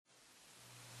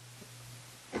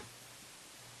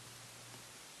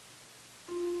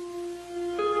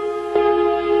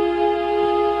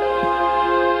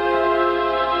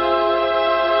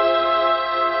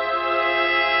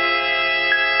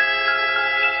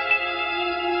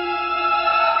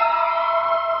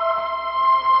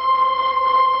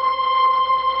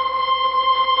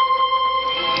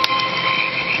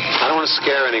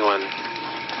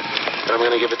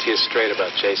going to give it to you straight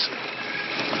about Jason.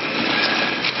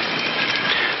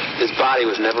 His body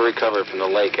was never recovered from the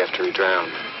lake after he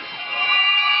drowned.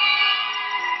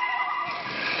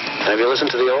 And if you listen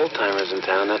to the old-timers in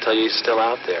town, they'll tell you he's still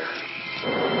out there.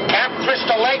 Camp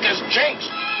Crystal Lake is jinxed.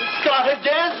 It's got a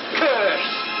death curse.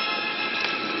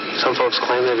 Some folks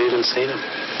claim they've even seen him.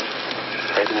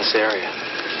 Right in this area.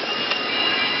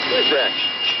 Who's that?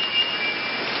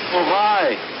 Oh,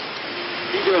 my.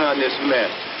 What are you doing on this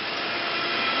mess?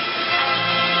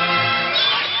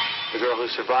 The girl who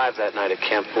survived that night at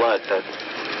Camp Blood, that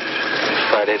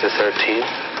Friday the 13th,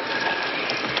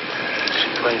 she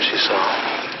claims she saw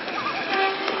him.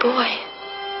 Boy,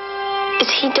 is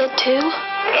he dead too?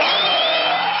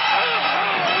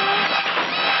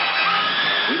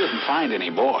 We didn't find any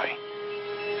boy.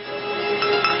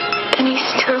 And he's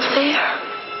still there.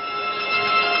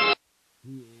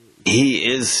 He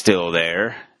is still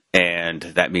there, and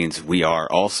that means we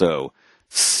are also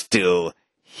still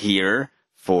here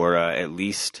for at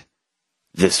least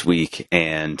this week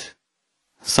and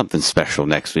something special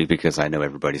next week, because I know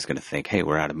everybody's going to think, hey,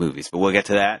 we're out of movies. But we'll get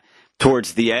to that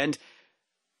towards the end.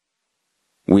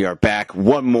 We are back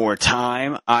one more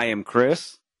time. I am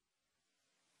Chris.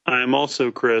 I am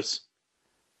also Chris.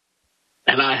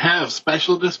 And I have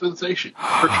special dispensation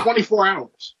for 24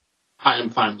 hours. I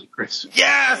am finally Chris.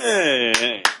 Yes!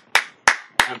 Hey.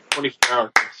 I'm 24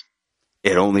 hours Chris.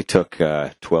 It only took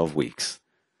 12 weeks.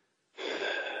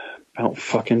 About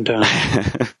fucking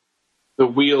time. The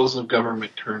wheels of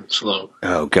government turn slow.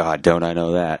 Oh, God, don't I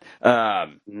know that.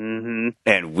 Mm-hmm.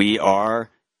 And we are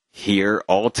here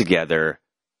all together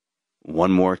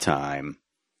one more time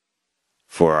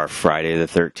for our Friday the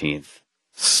 13th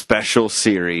special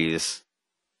series.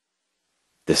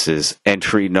 This is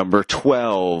entry number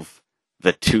 12,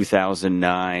 the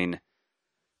 2009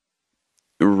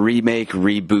 remake,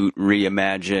 reboot,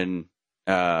 reimagine,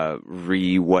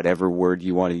 whatever word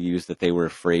you want to use, that they were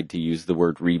afraid to use the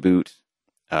word reboot.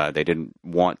 They didn't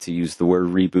want to use the word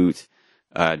reboot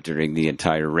during the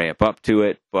entire ramp up to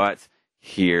it, but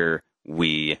here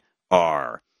we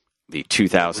are. The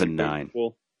 2009.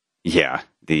 Cool. Yeah,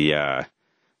 the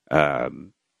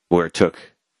where it took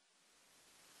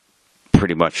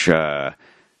pretty much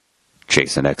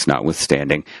Jason X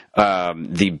notwithstanding,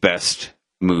 the best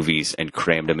movies and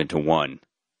crammed them into one.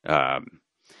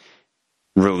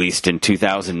 Released in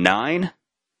 2009,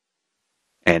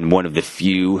 and one of the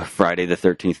few Friday the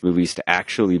 13th movies to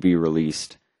actually be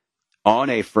released on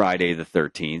a Friday the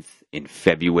 13th in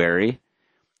February,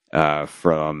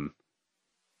 from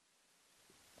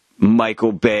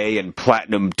Michael Bay and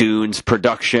Platinum Dunes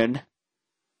production.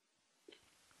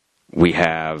 We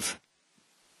have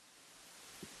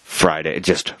Friday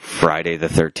the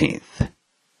 13th.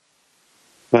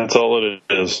 That's all it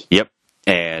is. Yep.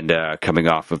 And coming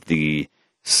off of the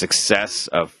success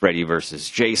of Freddy vs.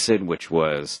 Jason, which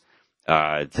was,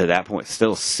 to that point,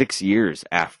 still 6 years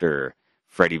after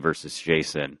Freddy vs.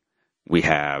 Jason, we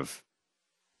have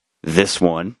this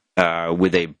one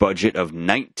with a budget of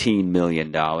 $19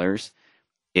 million.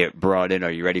 It brought in,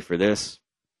 are you ready for this?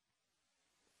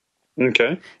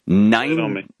 Okay.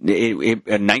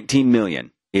 19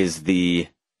 million is the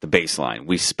baseline.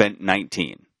 We spent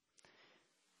 19.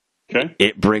 Okay.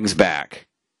 It brings back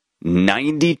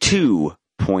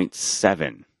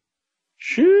 92.7.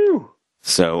 Shoo!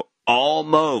 So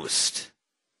almost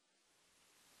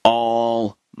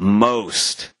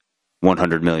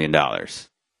 $100 million.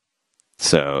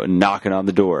 So knocking on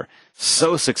the door.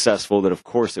 So successful that, of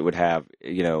course, it would have,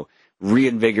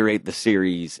 reinvigorate the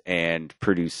series and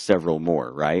produce several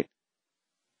more, right?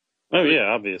 Oh, yeah,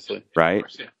 obviously. Right?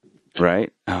 Course, yeah.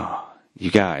 Right? Oh,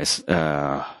 you guys,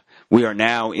 we are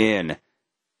now in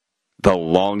the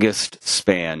longest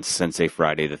span since a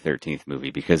Friday the 13th movie,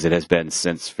 because it has been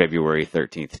since February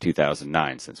 13th,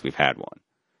 2009, since we've had one.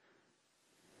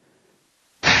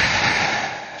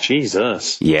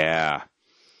 Jesus. Yeah.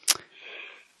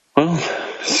 Well,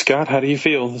 Scott, how do you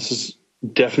feel? This is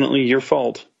definitely your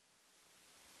fault.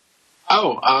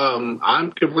 Oh,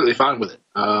 I'm completely fine with it.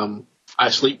 I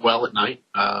sleep well at night.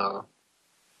 Right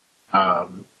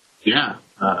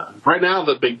now,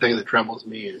 the big thing that troubles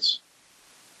me is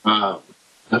the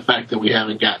fact that we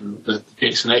haven't gotten the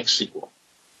Jason X sequel.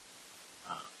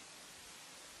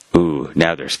 Ooh,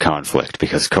 now there's conflict,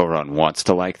 because Koron wants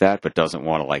to like that, but doesn't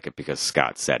want to like it because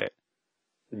Scott said it.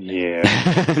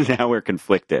 Yeah. Now we're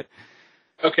conflicted.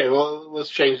 Okay, well, let's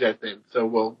change that then. So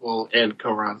we'll end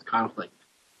Koron's conflict.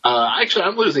 Actually,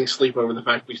 I'm losing sleep over the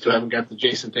fact we still haven't got the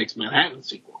Jason Takes Manhattan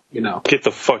sequel. Get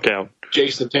the fuck out.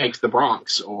 Jason Takes the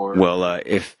Bronx, or Well,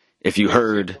 if you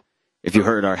heard if you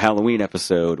heard our Halloween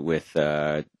episode with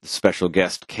special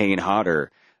guest Kane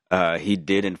Hodder, he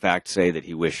did in fact say that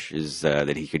he wishes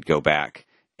that he could go back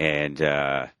and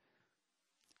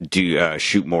do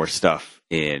shoot more stuff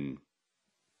in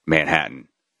Manhattan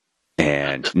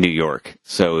and New York.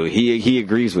 So he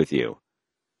agrees with you.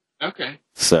 Okay.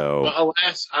 So, well,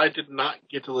 alas, I did not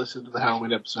get to listen to the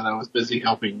Halloween episode. I was busy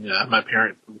helping my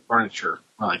parents move furniture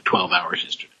for like 12 hours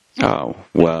yesterday. oh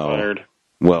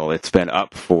well, it's been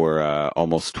up for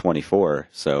almost 24.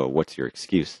 So, what's your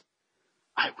excuse?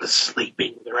 I was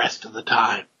sleeping the rest of the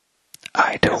time.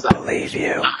 I don't believe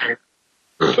you.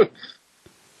 You've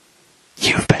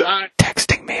been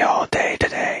texting me all day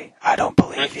today. I don't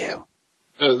believe you.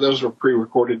 Those were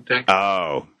pre-recorded texts.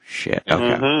 Oh shit.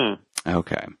 Okay.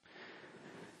 Okay.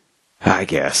 I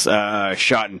guess.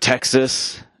 Shot in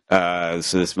Texas. So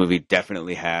this movie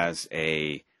definitely has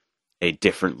a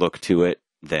different look to it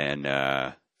than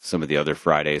some of the other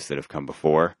Fridays that have come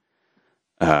before.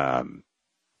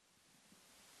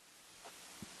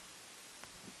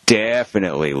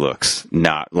 Definitely looks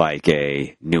not like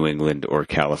a New England or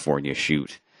California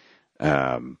shoot.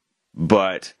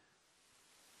 But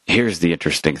here's the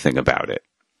interesting thing about it.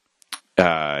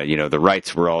 The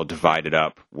rights were all divided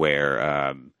up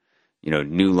where,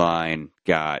 New Line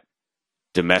got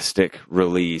domestic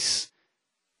release,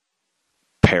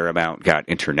 Paramount got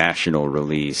international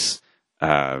release,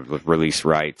 release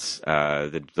rights.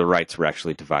 The rights were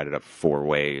actually divided up 4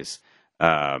 ways.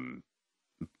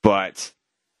 But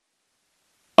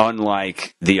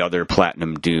unlike the other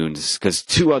Platinum Dunes, because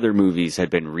 2 other movies had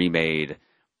been remade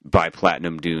by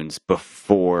Platinum Dunes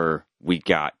before we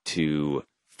got to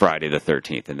Friday the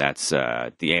 13th, and that's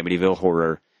the Amityville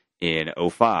Horror in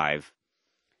 2005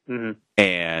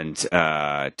 and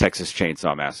Texas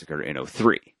Chainsaw Massacre in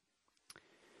 2003.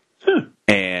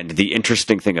 And the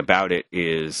interesting thing about it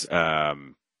is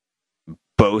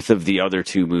both of the other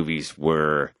 2 movies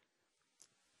were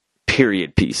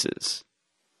period pieces.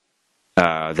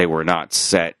 They were not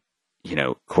set,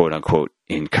 quote unquote,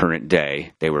 in current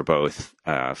day. They were both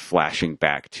flashing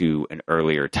back to an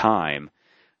earlier time.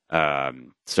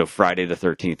 So Friday the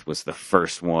 13th was the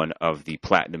first one of the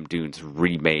Platinum Dunes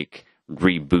remake,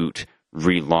 reboot,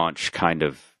 relaunch kind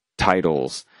of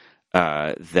titles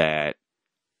that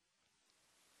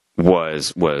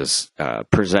was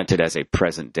presented as a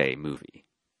present day movie.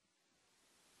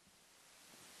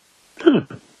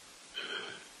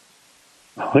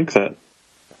 I like that.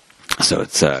 So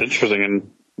it's interesting,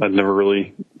 and I'd never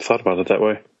really thought about it that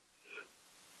way.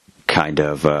 Kind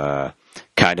of an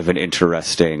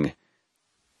interesting.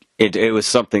 It was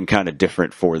something kind of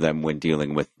different for them when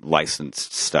dealing with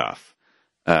licensed stuff.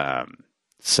 And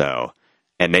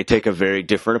they take a very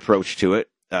different approach to it.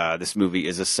 This movie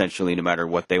is essentially, no matter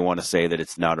what they want to say, that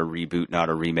it's not a reboot, not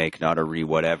a remake, not a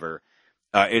re-whatever.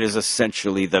 It is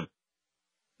essentially the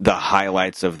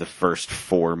highlights of the first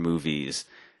 4 movies.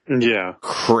 Yeah.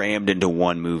 Crammed into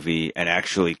one movie, and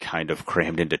actually kind of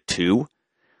crammed into 2,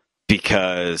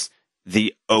 because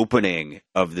the opening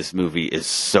of this movie is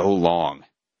so long.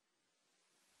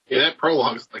 Yeah, that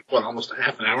prologue is like, almost a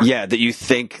half an hour? Yeah, that you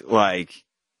think,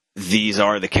 these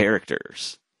are the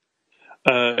characters.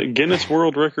 Guinness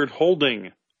World Record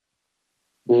holding.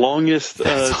 Longest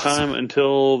time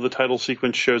until the title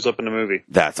sequence shows up in a movie.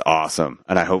 That's awesome.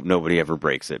 And I hope nobody ever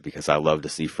breaks it, because I love to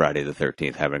see Friday the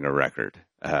 13th having a record.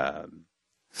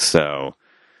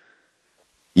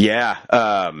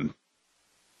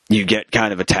 You get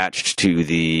kind of attached to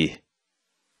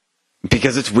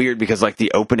because it's weird, because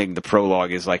the opening, the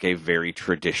prologue is like a very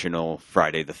traditional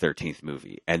Friday the 13th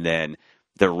movie. And then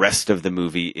the rest of the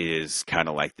movie is kind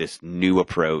of like this new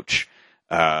approach,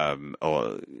 a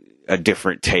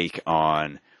different take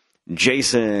on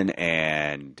Jason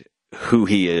and who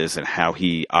he is and how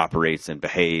he operates and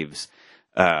behaves.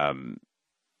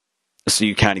 So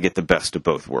you kind of get the best of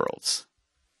both worlds.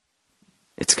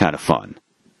 It's kind of fun.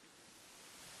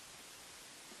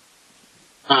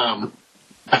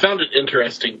 I found it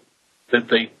interesting that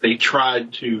they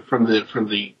tried to, from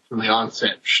the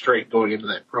onset, straight going into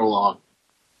that prologue,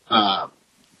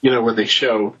 where they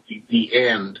show the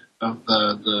end of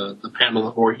the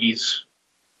Pamela Voorhees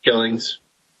killings.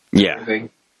 Yeah. Everything,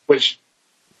 which,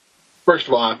 first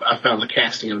of all, I found the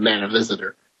casting of Nana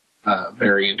Visitor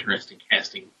very interesting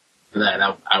casting for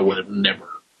that. I would have never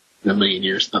in a million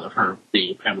years thought of her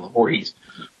being Pamela Voorhees.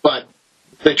 But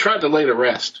they tried to lay to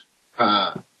rest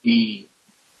the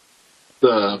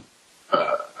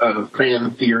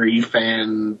fan theory,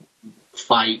 fan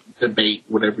fight, debate,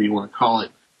 whatever you want to call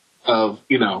it, of,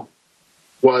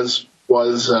 was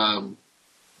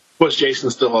Jason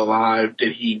still alive?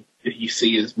 Did he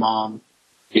see his mom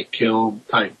get killed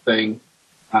type thing.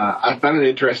 I found it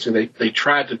interesting. They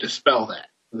tried to dispel that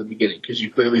in the beginning because you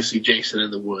clearly see Jason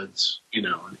in the woods,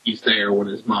 and he's there when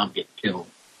his mom gets killed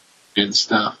and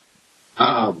stuff.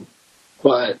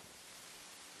 But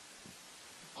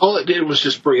all it did was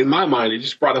just bring, in my mind, it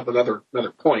just brought up another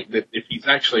point that if he's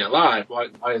actually alive,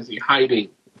 why is he hiding?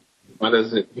 Why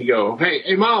doesn't he go,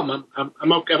 hey, mom,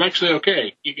 I'm okay, I'm actually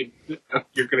okay.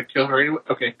 You're gonna kill her anyway?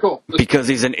 Okay, cool. Because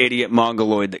he's an idiot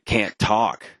mongoloid that can't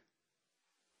talk.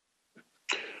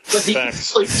 But he can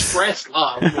still express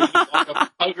love. When he can walk up and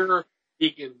hug her,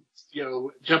 he can,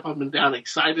 jump up and down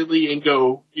excitedly and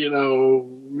go,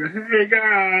 hey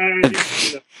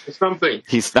guys, something.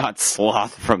 He's not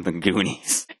Sloth from the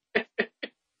Goonies.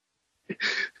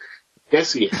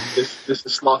 Yes, he is. This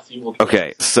is Sloth evil.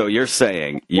 Okay, so you're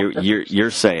saying you're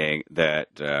saying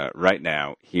that right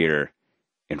now here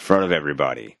in front of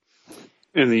everybody,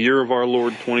 in the year of our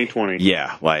Lord 2020.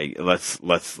 yeah, like let's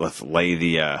lay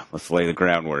the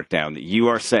groundwork down. You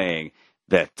are saying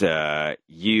that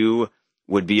you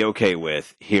would be okay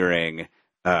with hearing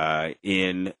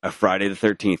in a Friday the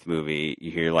 13th movie,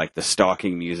 you hear like the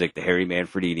stalking music, the Harry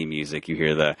Manfredini music, you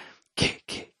hear the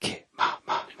kick, ma,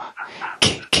 ma, ma,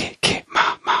 kick,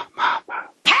 ma, ma, ma.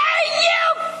 Hey,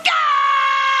 you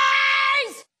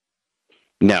guys!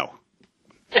 No.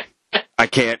 I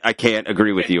can't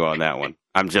agree with you on that one.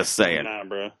 I'm just saying. Nah,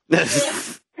 bro.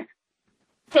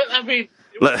 But, I mean,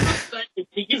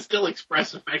 he can still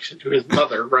express affection to his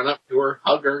mother, run up to her,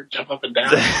 hug her, jump up and down,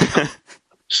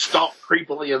 stalk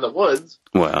creepily in the woods.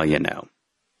 Well,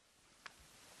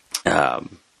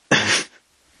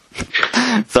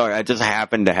 sorry, I just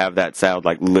happened to have that sound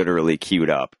like literally queued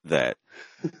up. That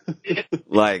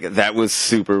that was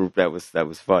super. That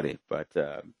was funny. But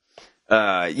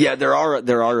yeah, there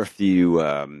are a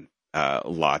few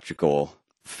logical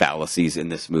fallacies in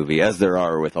this movie, as there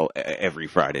are with every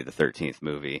Friday the 13th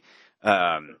movie.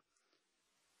 Can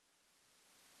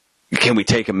we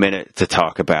take a minute to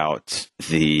talk about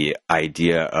the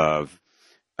idea of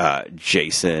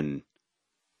Jason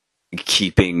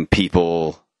keeping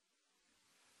people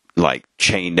like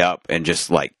chained up and just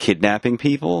like kidnapping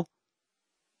people,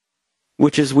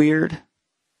 which is weird?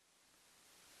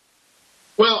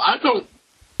 Well, I don't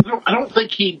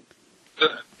think he.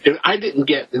 I didn't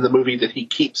get in the movie that he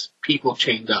keeps people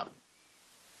chained up,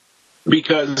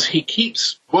 because he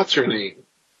keeps what's her name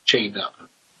chained up.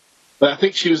 But I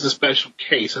think she was a special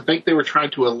case. I think they were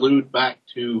trying to allude back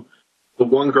to the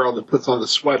one girl that puts on the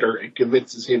sweater and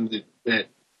convinces him that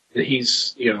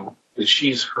he's, that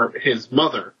she's his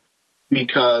mother,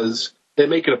 because they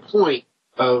make it a point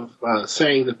of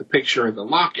saying that the picture in the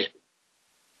locket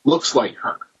looks like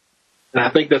her. And I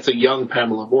think that's a young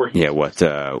Pamela Voorhees. Yeah, what,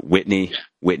 Whitney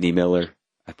Miller,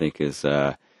 I think is,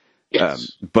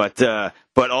 yes. But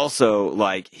also,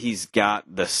 like, he's got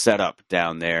the setup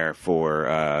down there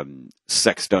for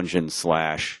sex dungeon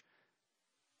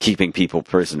 / keeping people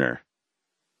prisoner,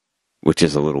 which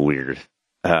is a little weird.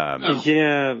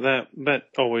 Yeah, that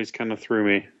always kind of threw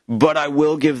me. But I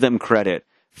will give them credit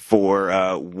for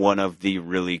one of the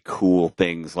really cool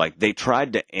things. Like, they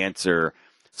tried to answer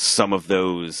some of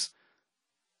those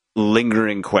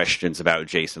lingering questions about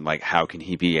Jason, like how can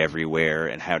he be everywhere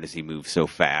and how does he move so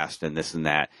fast and this and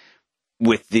that,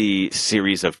 with the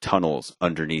series of tunnels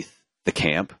underneath the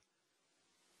camp.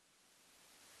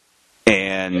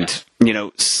 And,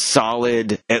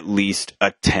 solid at least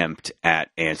attempt at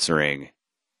answering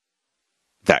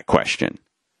that question.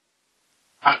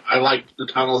 I like the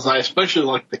tunnels. I especially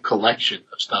like the collection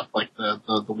of stuff, like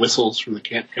the whistles from the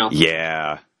camp council.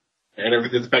 Yeah. And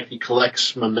everything. The fact he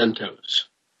collects mementos.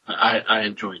 I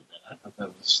enjoyed that. I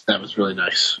thought that was really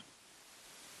nice.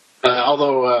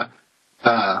 Although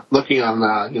looking on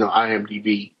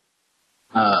IMDb,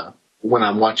 when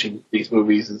I'm watching these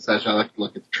movies and such, I like to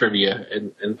look at the trivia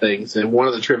and things. And one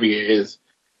of the trivia is,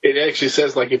 it actually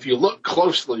says, like, if you look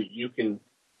closely, you can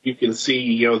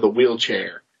see the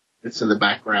wheelchair that's in the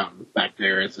background back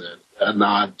there as a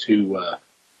nod to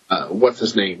what's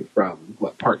his name from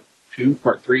part 2,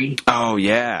 part 3. Oh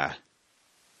yeah.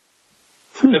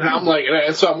 And I'm like,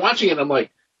 so I'm watching it, and I'm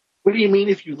like, what do you mean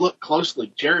if you look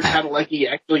closely? Jared Padalecki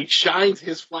actually shines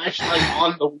his flashlight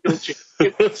on the wheelchair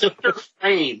in the center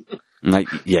frame. Like,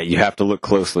 yeah, you have to look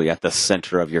closely at the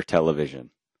center of your television.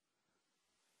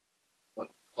 Look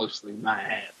closely, my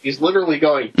ass. He's literally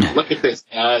going, look at this,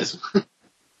 guys.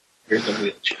 Here's the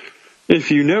wheelchair. If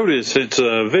you notice, it's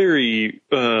very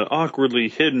awkwardly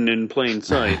hidden in plain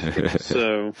sight.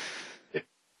 So...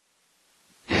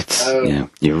 It's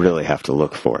you really have to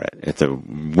look for it. It's a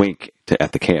wink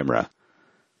at the camera.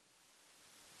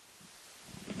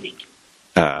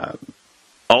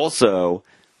 Also,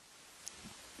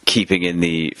 keeping in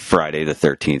the Friday the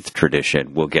 13th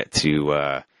tradition, we'll get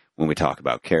to when we talk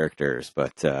about characters,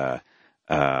 but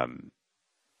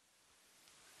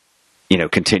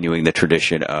continuing the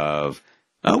tradition of,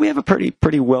 we have a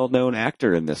pretty well-known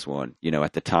actor in this one.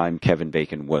 At the time, Kevin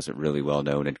Bacon wasn't really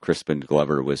well-known, and Crispin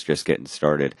Glover was just getting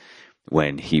started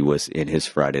when he was in his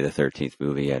Friday the 13th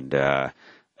movie, and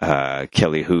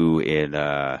Kelly Hu in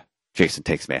Jason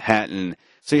Takes Manhattan.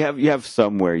 So you have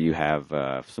some where you have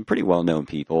some pretty well-known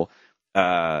people.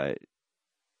 From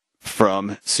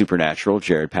Supernatural,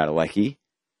 Jared Padalecki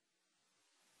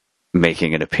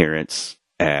making an appearance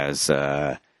as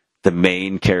the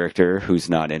main character, who's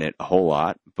not in it a whole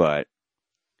lot, but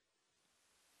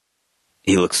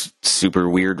he looks super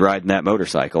weird riding that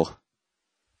motorcycle.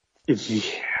 Yeah.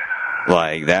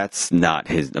 Like, that's not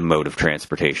the mode of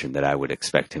transportation that I would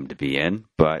expect him to be in,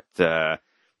 but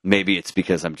maybe it's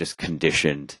because I'm just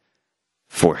conditioned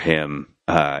for him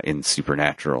in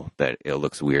Supernatural that it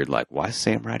looks weird. Like, why is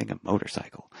Sam riding a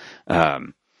motorcycle?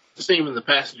 Same in the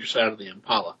passenger side of the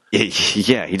Impala.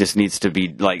 Yeah, he just needs to be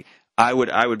like, I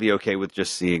would be okay with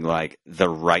just seeing like the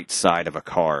right side of a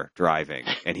car driving,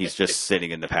 and he's just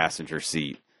sitting in the passenger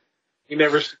seat. You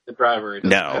never see the driver. It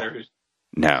doesn't matter who's...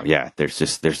 No, yeah,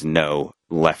 there's no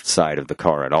left side of the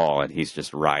car at all, and he's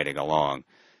just riding along.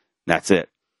 That's it.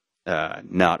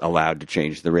 Not allowed to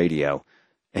change the radio,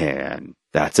 and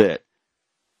that's it.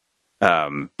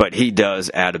 But he does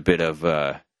add a bit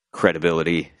of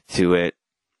credibility to it,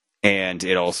 and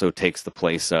it also takes the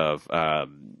place of.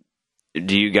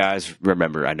 Do you guys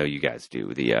remember? I know you guys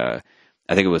do. I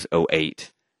think it was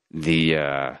 2008.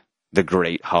 The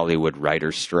Great Hollywood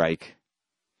Writers' Strike.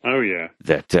 Oh yeah.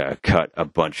 That cut a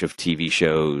bunch of TV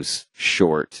shows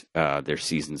short. Their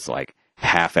seasons like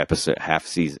half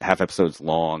episodes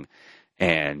long,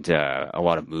 and a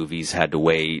lot of movies had to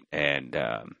wait. And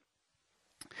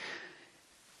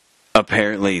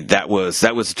apparently that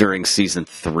was during season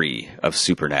 3 of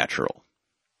Supernatural,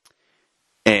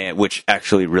 and which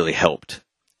actually really helped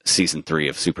season 3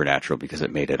 of Supernatural because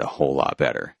it made it a whole lot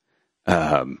better.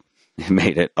 It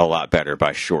made it a lot better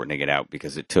by shortening it out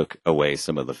because it took away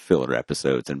some of the filler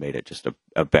episodes and made it just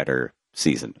a better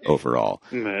season overall.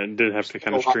 It did have to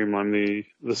kind of streamline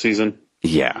the season.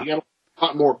 Yeah. You got a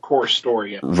lot more core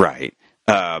story. Right.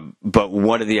 But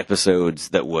one of the episodes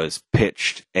that was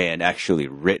pitched and actually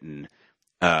written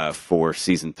for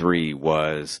season 3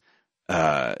 was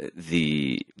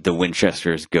the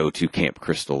Winchesters go to Camp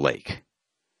Crystal Lake.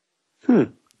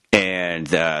 And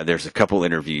there's a couple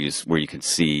interviews where you can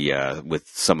see with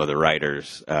some of the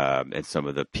writers and some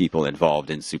of the people involved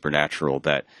in Supernatural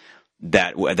that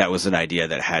was an idea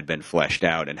that had been fleshed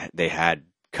out, and they had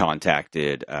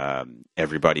contacted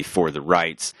everybody for the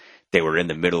rights. They were in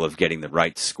the middle of getting the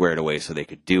rights squared away so they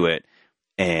could do it,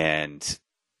 and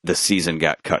the season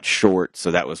got cut short.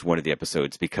 So that was one of the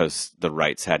episodes because the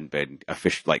rights hadn't been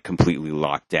officially completely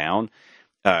locked down.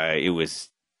 It was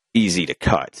easy to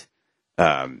cut.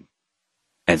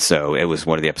 And so it was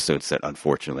one of the episodes that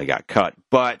unfortunately got cut.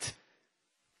 But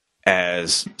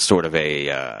as sort of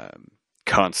a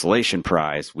consolation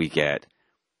prize, we get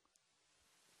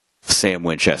Sam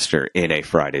Winchester in a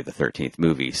Friday the 13th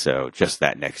movie. So just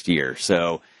that next year.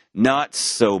 So not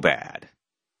so bad.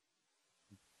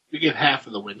 We get half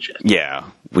of the Winchester.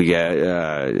 Yeah. We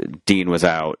get Dean was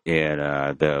out in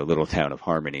the little town of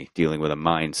Harmony dealing with a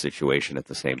mine situation at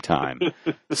the same time.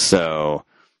 So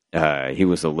he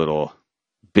was a little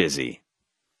busy,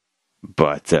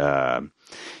 but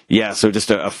yeah. So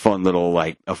just a fun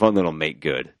little make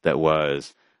good that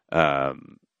was, could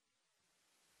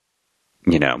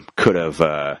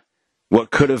have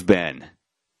what could have been,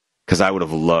 because I would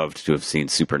have loved to have seen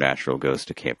Supernatural Goes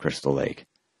to Camp Crystal Lake.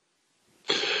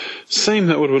 Same,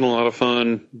 that would have been a lot of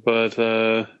fun, but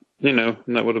that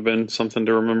would have been something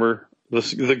to remember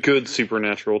the good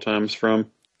Supernatural times from.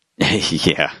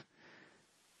 Yeah.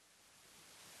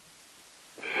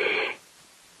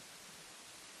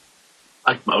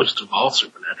 Like most of all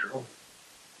Supernatural.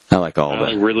 I like all of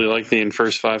it. I really like the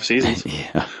first 5 seasons.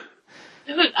 Yeah.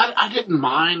 I didn't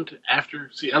mind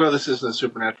after. I know this isn't a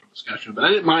Supernatural discussion, but I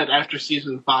didn't mind after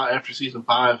season 5,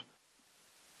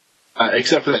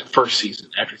 except for that first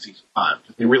season. After season 5,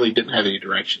 they really didn't have any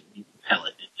direction. You can tell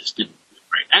it just didn't do it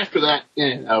right. After that,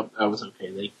 I was okay.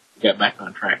 They got back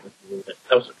on track with it a little bit.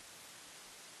 That was okay.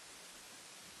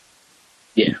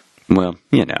 Yeah. Well,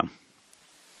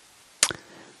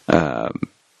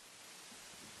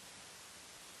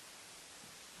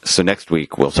 so next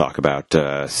week we'll talk about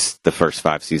the first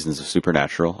 5 seasons of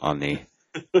Supernatural on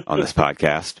this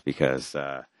podcast because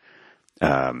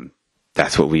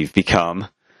that's what we've become.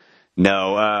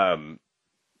 No,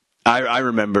 I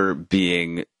remember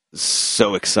being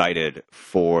so excited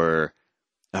for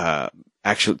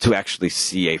actually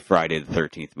see a Friday the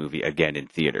 13th movie again in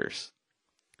theaters.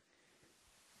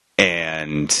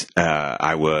 And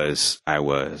I was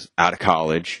out of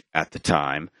college at the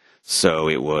time, so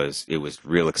it was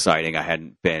real exciting. I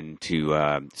hadn't been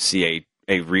to see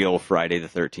a real Friday the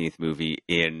 13th movie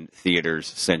in theaters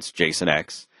since Jason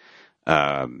X.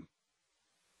 Part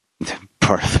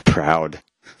of the proud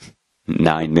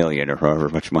 $9 million or however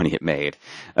much money it made.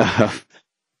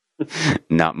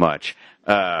 Not much.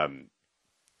 So,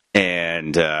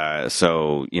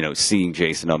 seeing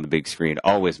Jason on the big screen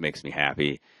always makes me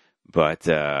happy. But,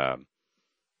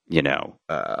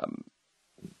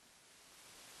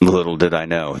 little did I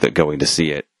know that going to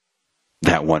see it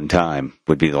that one time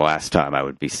would be the last time I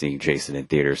would be seeing Jason in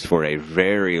theaters for a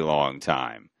very long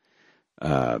time.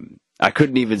 I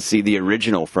couldn't even see the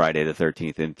original Friday the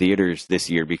 13th in theaters this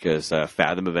year because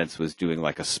Fathom Events was doing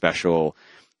like a special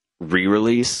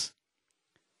re-release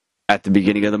at the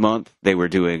beginning of the month. They were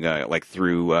doing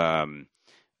through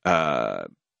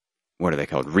what are they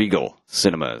called? Regal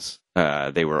Cinemas. They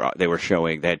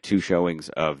had 2 showings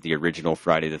of the original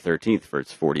Friday the 13th for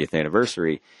its 40th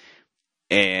anniversary,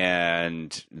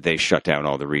 and they shut down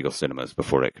all the Regal Cinemas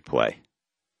before it could play.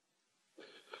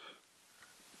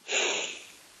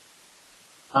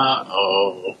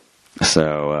 Uh-oh.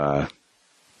 So,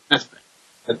 That's bad.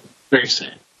 That's very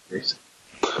sad. Very sad.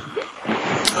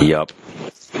 Yup.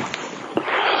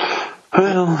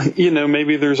 Well,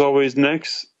 maybe there's always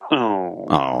next.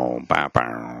 Oh, bow,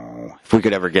 bow. If we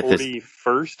could ever get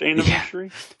 41st anniversary?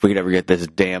 Yeah, if we could ever get this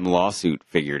damn lawsuit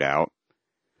figured out.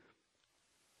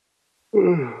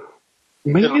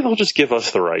 Maybe they'll just give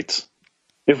us the rights.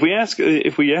 If we ask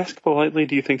politely,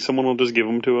 do you think someone will just give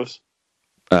them to us?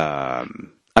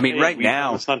 Right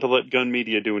now... It's not to let Gun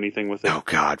Media do anything with it. Oh,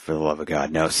 God, for the love of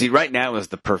God, no. See, right now is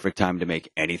the perfect time to make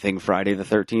anything Friday the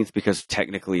 13th because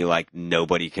technically,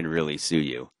 nobody can really sue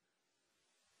you.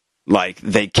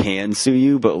 They can sue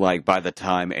you, but, by the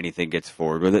time anything gets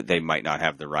forward with it, they might not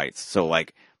have the rights. So,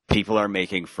 people are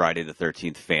making Friday the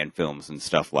 13th fan films and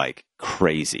stuff like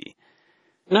crazy.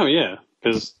 No, yeah,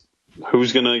 because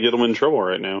who's going to get them in trouble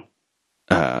right now?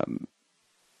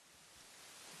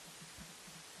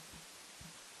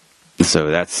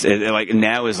 So that's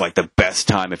now is the best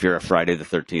time if you're a Friday the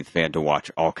 13th fan to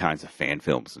watch all kinds of fan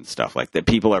films and stuff like that.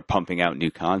 People are pumping out new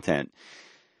content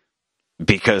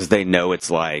because they know it's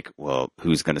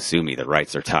who's going to sue me? The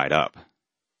rights are tied up.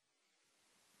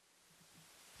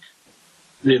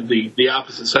 The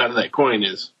opposite side of that coin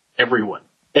is everyone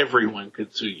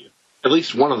could sue you. At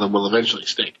least one of them will eventually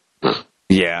stick.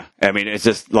 Yeah, it's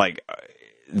just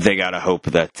they gotta hope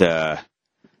that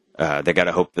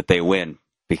they win.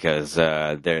 Because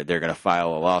they're going to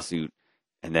file a lawsuit,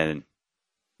 and then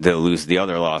they'll lose the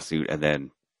other lawsuit, and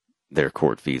then their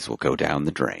court fees will go down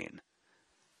the drain.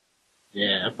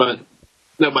 Yeah, but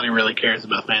nobody really cares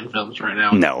about fan films right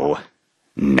now. No.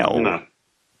 No,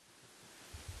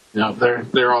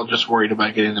 they're all just worried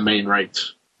about getting the main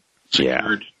rights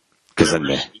secured. Yeah, because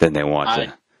then they want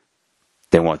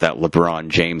that LeBron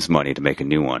James money to make a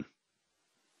new one.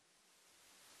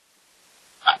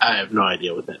 I have no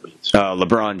idea what that means.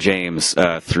 LeBron James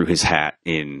threw his hat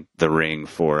in the ring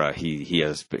for he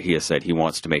has said he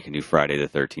wants to make a new Friday the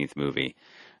 13th movie,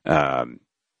 and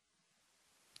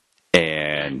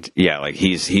yeah,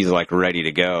 he's ready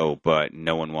to go, but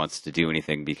no one wants to do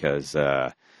anything because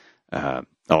all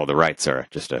the rights are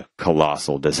just a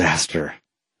colossal disaster.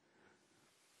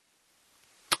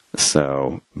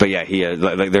 So, but yeah, he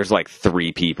there's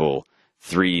 3 people,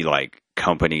 3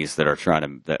 companies that are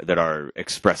that are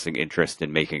expressing interest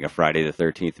in making a Friday the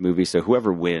 13th movie. So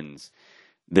whoever wins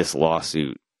this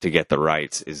lawsuit to get the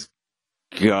rights is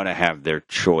gonna have their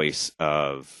choice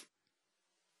of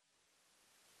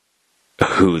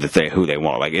who they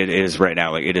want. It is right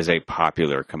now. It is a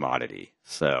popular commodity.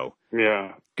 So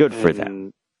yeah, good for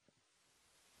them.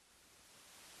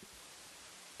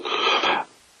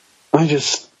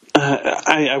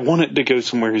 I want it to go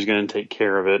somewhere who's going to take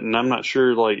care of it, and I'm not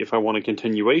sure if I want a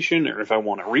continuation or if I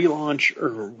want a relaunch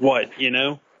or what,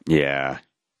 Yeah.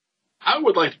 I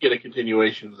would like to get a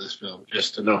continuation of this film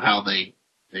just to know how they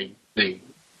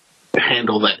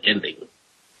handle that ending.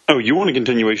 Oh, you want a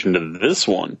continuation to this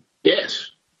one? Yes.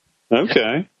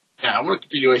 Okay. Yeah, I want a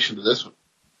continuation to this one.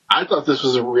 I thought this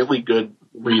was a really good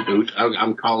reboot.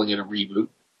 I'm calling it a reboot.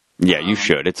 Yeah, you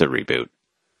should. It's a reboot.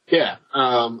 Yeah,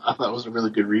 I thought it was a really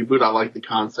good reboot. I like the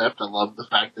concept. I love the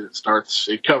fact that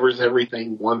it covers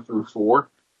everything 1 through 4.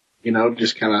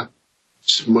 Just kind of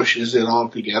smushes it all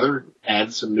together,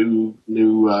 adds some new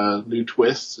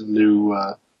twists and new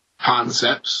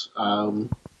concepts.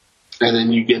 And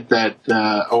then you get that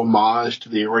homage to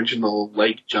the original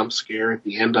lake jump scare at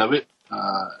the end of it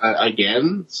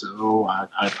again. So I'd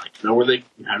like to know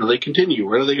how do they continue?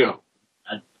 Where do they go?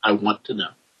 I want to know.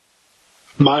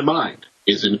 My mind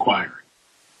is inquiring.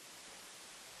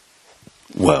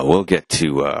 Well, we'll get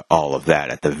to all of that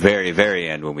at the very, very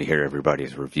end when we hear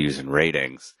everybody's reviews and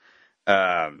ratings.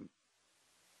 And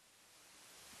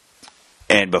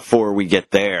before we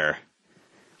get there,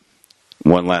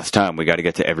 one last time, we got to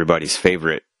get to everybody's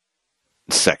favorite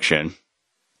section.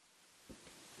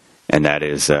 And that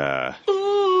is...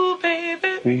 Ooh,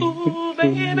 baby, ooh,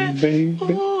 baby,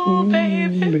 ooh,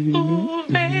 baby, ooh,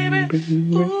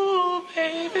 baby, ooh,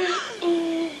 baby,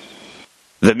 ooh.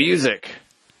 The music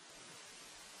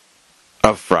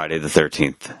of Friday the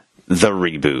 13th, the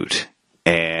reboot.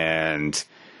 And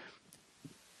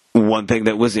one thing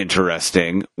that was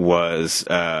interesting was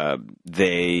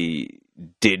they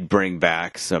did bring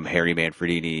back some Harry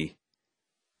Manfredini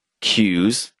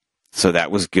cues, so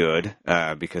that was good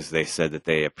because they said that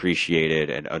they appreciated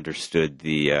and understood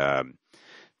the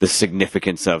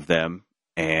significance of them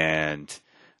and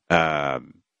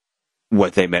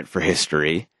what they meant for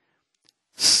history.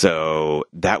 So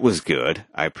that was good.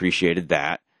 I appreciated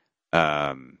that.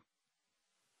 There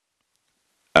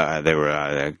were,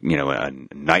 a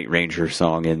Night Ranger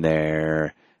song in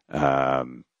there.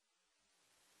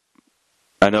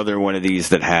 Another one of these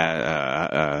that had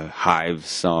a Hive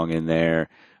song in there.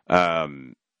 A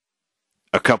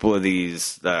couple of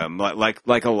these,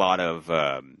 like a lot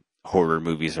of horror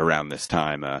movies around this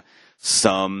time,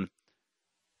 some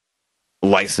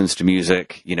licensed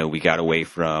music. We got away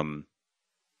from.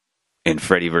 In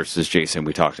Freddy vs. Jason,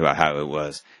 we talked about how it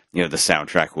was, the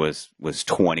soundtrack was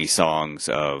 20 songs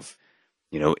of,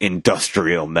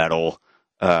 industrial metal,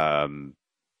 and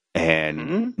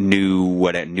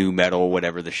new metal,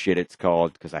 whatever the shit it's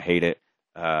called, because I hate it.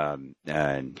 And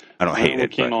I don't hate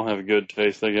it. We can't all have good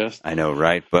taste, I guess. I know,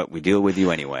 right? But we deal with you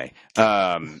anyway. See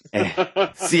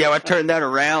how I turned that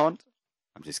around?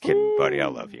 I'm just kidding, buddy. I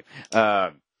love you.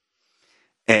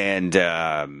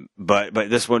 But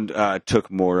this one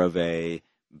took more of a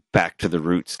back to the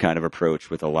roots kind of approach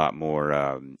with a lot more,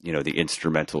 the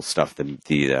instrumental stuff,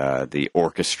 the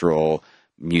orchestral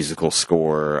musical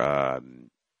score,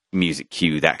 music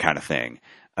cue, that kind of thing,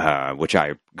 which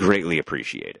I greatly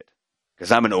appreciated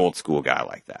because I'm an old school guy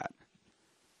like that.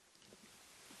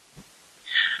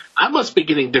 I must be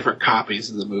getting different copies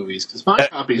of the movies because my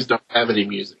copies don't have any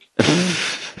music.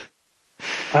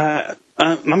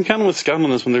 I'm kind of with Scott on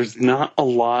this one. There's not a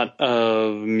lot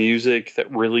of music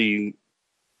that really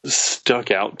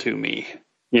stuck out to me,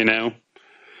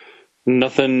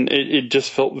 Nothing, it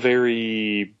just felt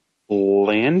very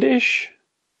blandish.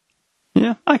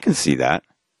 Yeah, I can see that.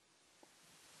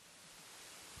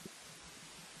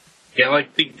 Yeah,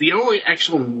 like the only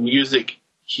actual music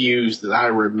cues that I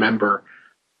remember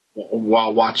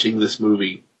while watching this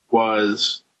movie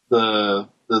was the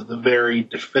very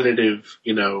definitive,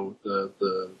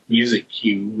 the music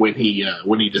cue when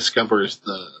he discovers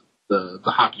the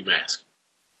hockey mask.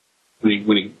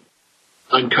 When he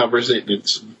uncovers it and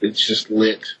it's just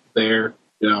lit there,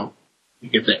 you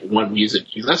get that one music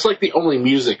cue. That's like the only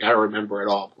music I remember at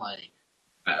all playing.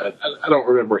 I don't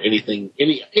remember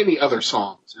any other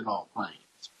songs at all playing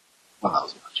while I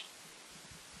was watching.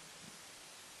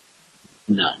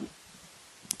 None.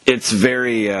 It's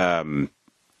very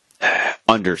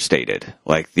understated.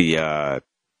 Like a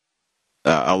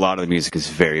lot of the music is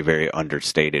very, very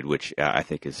understated, which I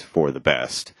think is for the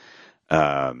best.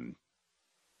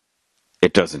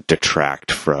 It doesn't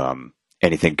detract from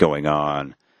anything going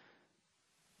on,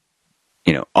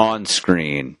 on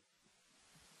screen.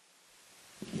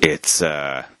 It's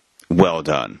well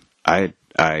done.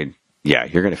 Yeah,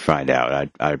 you're going to find out.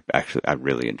 I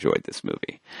really enjoyed this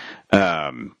movie.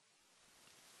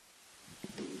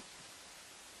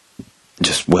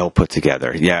 Just well put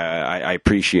together. Yeah, I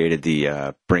appreciated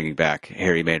the bringing back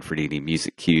Harry Manfredini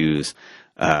music cues.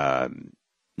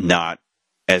 Not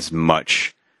as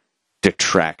much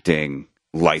detracting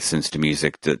licensed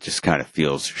music that just kind of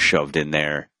feels shoved in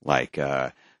there like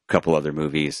a couple other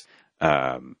movies.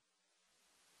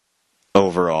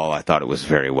 Overall, I thought it was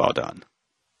very well done.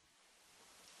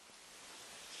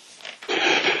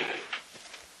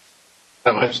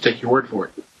 I'll have to take your word for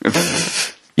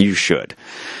it. You should.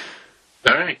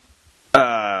 All right.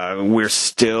 We'll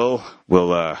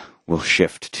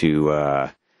shift to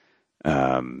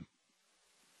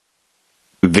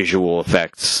visual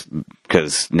effects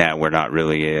because now we're not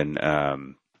really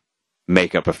in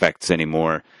makeup effects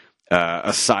anymore.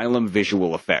 Asylum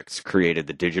Visual Effects created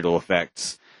the digital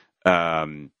effects.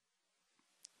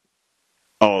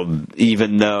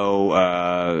 even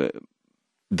though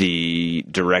the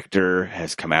director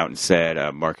has come out and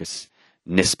said, Marcus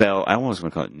Nispel, I almost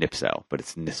want to call it Nipsel, but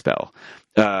it's Nispel,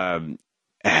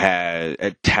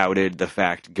 had touted the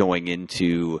fact going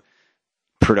into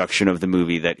production of the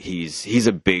movie that he's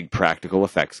a big practical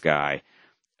effects guy,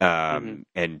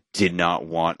 and did not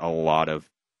want a lot of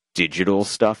digital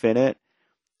stuff in it.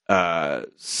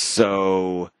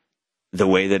 So the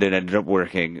way that it ended up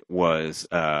working was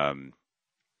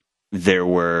there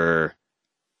were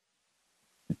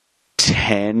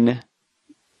 10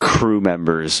 crew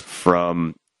members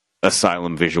from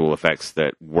Asylum Visual Effects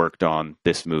that worked on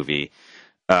this movie,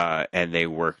 and they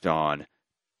worked on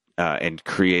and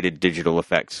created digital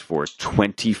effects for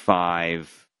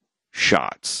 25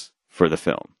 shots for the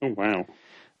film. Oh, wow.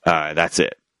 That's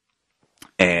it.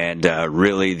 And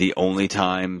really the only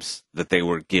times that they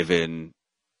were given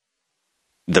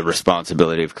the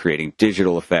responsibility of creating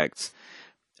digital effects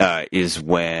is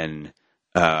when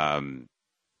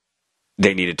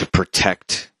they needed to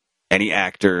protect any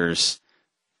actors,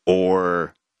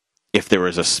 or if there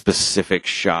was a specific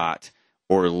shot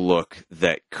or look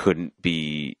that couldn't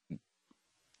be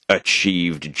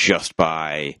achieved just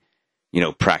by,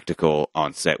 practical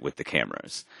on set with the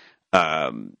cameras.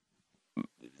 The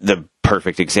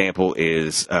perfect example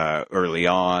is early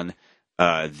on,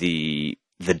 the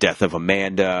death of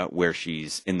Amanda, where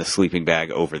she's in the sleeping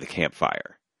bag over the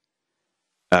campfire.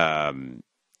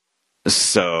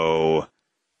 So,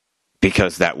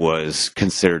 because that was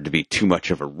considered to be too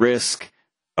much of a risk,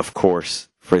 of course,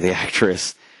 for the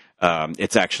actress,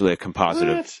 it's actually a composite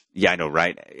of... Yeah, I know,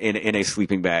 right? In a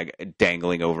sleeping bag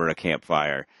dangling over a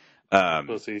campfire.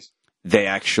 They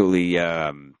actually...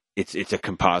 It's a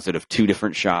composite of 2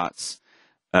 different shots.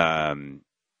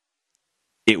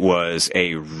 It was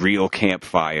a real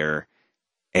campfire,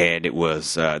 and it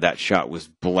was that shot was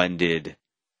blended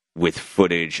with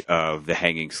footage of the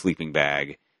hanging sleeping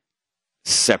bag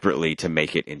separately to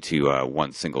make it into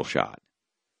one single shot.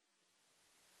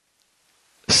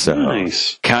 So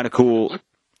nice. Kind of cool.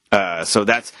 So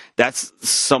that's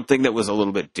something that was a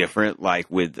little bit different, like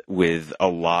with a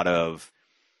lot of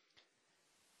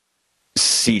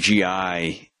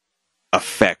CGI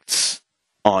effects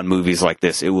on movies like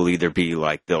this. It will either be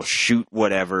like they'll shoot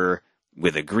whatever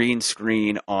with a green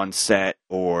screen on set,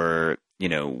 or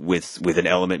with an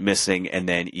element missing, and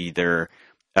then either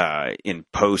in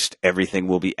post everything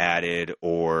will be added,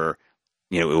 or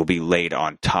it will be laid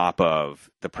on top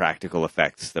of the practical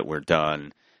effects that were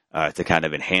done to kind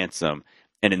of enhance them.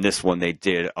 And in this one, they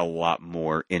did a lot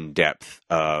more in depth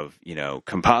of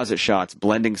composite shots,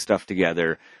 blending stuff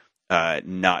together.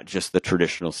 Not just the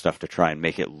traditional stuff to try and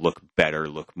make it look better,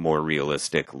 look more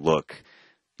realistic, look,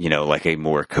 like a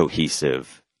more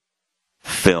cohesive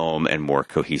film and more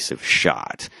cohesive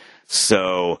shot.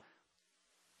 So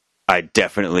I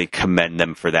definitely commend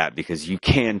them for that, because you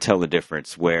can tell the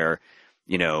difference where,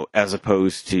 as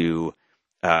opposed to,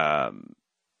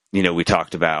 we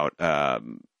talked about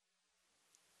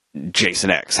Jason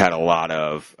X had a lot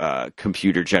of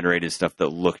computer generated stuff that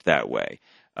looked that way.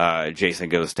 Jason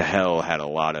Goes to Hell had a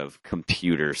lot of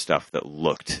computer stuff that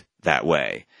looked that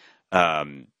way.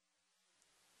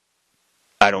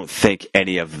 I don't think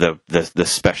any of the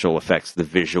special effects, the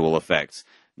visual effects,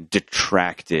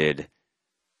 detracted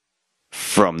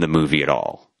from the movie at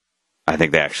all. I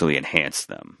think they actually enhanced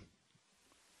them.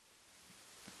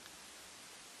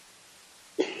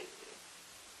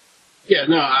 Yeah,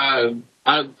 no, I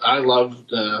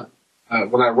loved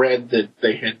when I read that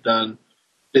they had done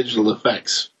digital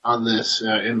effects on this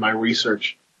in my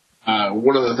research.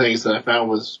 One of the things that I found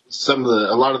was a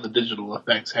lot of the digital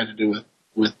effects had to do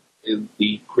with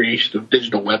the creation of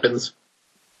digital weapons.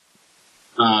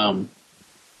 I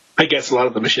guess a lot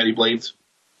of the machete blades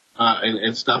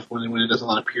and stuff when it does a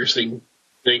lot of piercing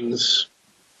things,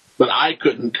 but I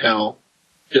couldn't tell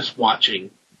just watching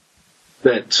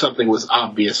that something was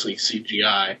obviously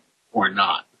CGI or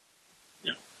not.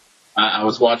 I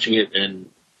was watching it and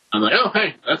I'm like, oh,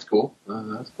 hey, that's cool.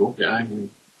 That's cool. Yeah, I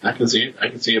can see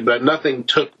it. But nothing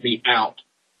took me out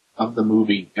of the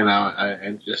movie,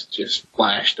 and just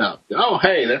flashed up. Oh,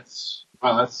 hey, that's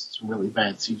some really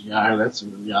bad CGI. Or that's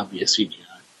some really obvious CGI.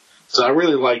 So I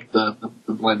really liked the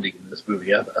blending in this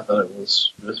movie. I thought it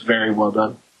was very well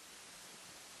done.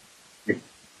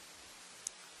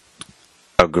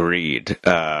 Agreed.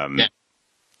 Yeah.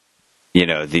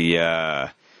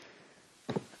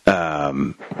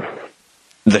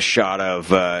 The shot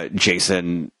of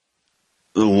Jason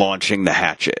launching the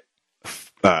hatchet,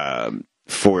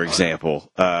 for example,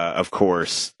 of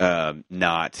course,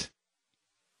 not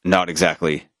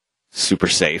exactly super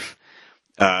safe.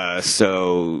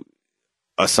 So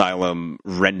Asylum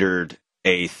rendered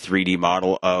a 3D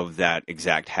model of that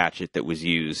exact hatchet that was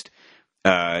used,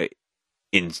 and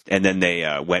then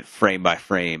they went frame by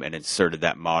frame and inserted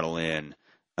that model in,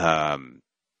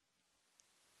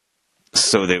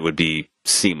 so that it would be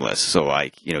seamless. So,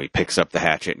 like, he picks up the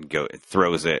hatchet and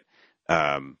throws it.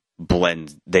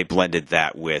 They blended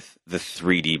that with the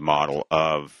 3D model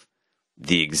of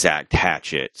the exact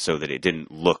hatchet, so that it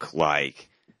didn't look like,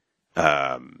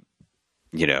 a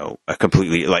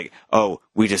completely, like, oh,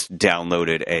 we just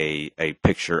downloaded a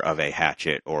picture of a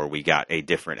hatchet, or we got a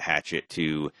different hatchet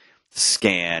to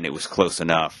scan. It was close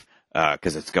enough,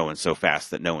 because it's going so fast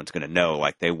that no one's going to know.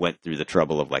 Like, they went through the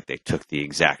trouble of, like, they took the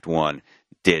exact one,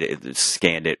 did it,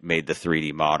 scanned it, made the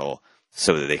 3D model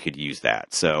so that they could use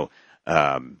that. So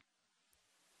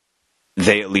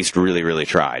they at least really, really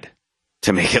tried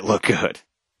to make it look good.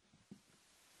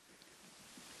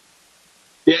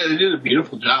 Yeah, they did a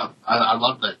beautiful job. I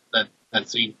love that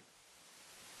scene.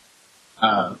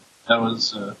 That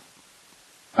was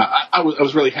I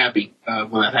was really happy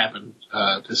when that happened,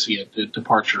 to see a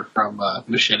departure from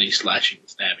machete slashing and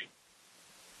stabbing.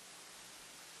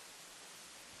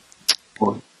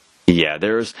 Yeah,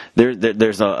 there's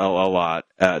a lot.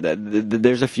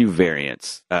 There's a few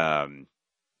variants, and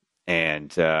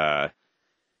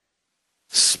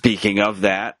speaking of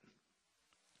that,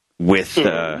 with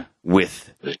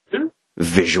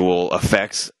visual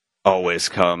effects, always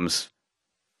comes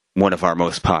one of our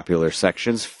most popular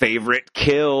sections: favorite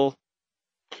kill.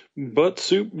 Butt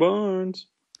Soup Barnes.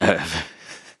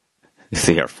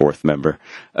 See our fourth member.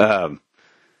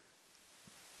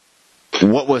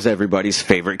 What was everybody's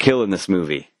favorite kill in this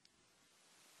movie?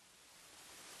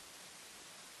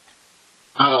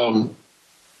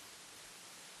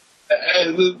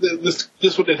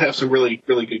 This one did have some really,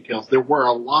 really good kills. There were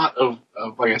a lot of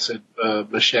like I said,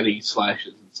 machete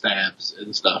slashes and stabs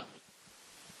and stuff.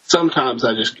 Sometimes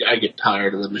I get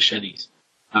tired of the machetes.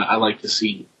 I like to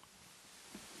see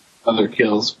other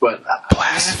kills, but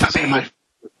Blasphemy.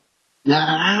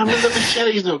 The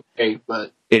machete's okay,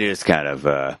 but it is kind of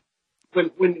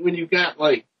when you've got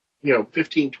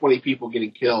 15, 20 people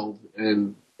getting killed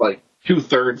and like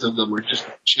 2/3 of them are just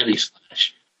a machete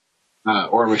slash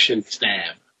or a machete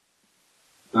stab.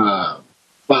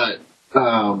 But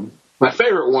my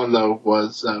favorite one though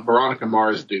was Veronica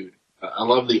Mars dude. I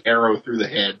love the arrow through the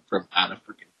head from out of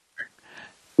freaking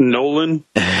Nolan.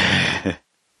 I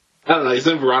don't know. He's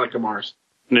in Veronica Mars.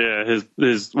 Yeah,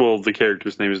 the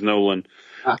character's name is Nolan.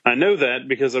 I know that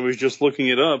because I was just looking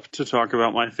it up to talk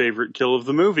about my favorite kill of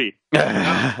the movie.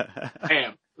 Damn.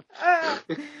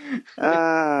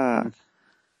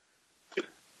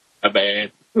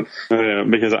 Bad.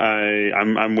 Because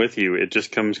I'm with you. It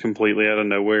just comes completely out of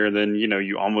nowhere, and then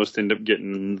you almost end up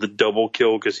getting the double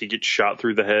kill because he gets shot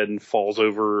through the head and falls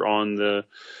over on the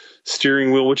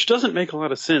steering wheel, which doesn't make a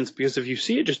lot of sense because if you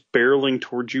see it just barreling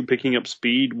towards you, picking up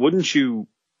speed, wouldn't you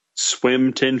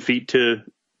swim 10 feet to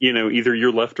either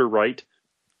your left or right?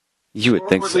 You would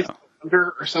think or at so. least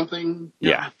under or something.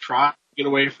 Yeah. Try to get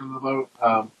away from the boat.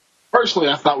 Personally,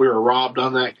 I thought we were robbed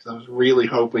on that because I was really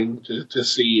hoping to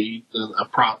see a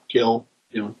prop kill,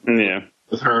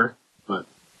 with her. But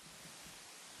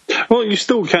well, you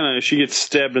still she gets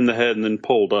stabbed in the head and then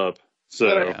pulled up. So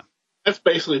Yeah. that's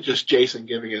basically just Jason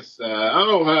giving us,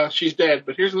 she's dead,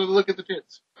 but here's a look at the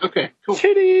tits. Okay, cool.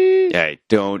 Hey,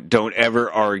 don't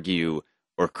ever argue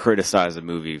or criticize a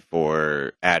movie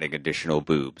for adding additional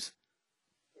boobs.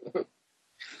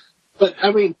 But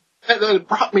I mean, that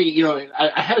brought me,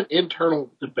 I had an internal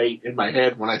debate in my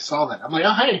head when I saw that. I'm like,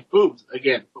 oh, hey, boobs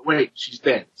again. But wait, she's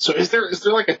dead. So is there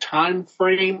like a time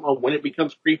frame of when it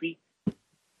becomes creepy?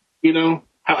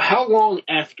 How long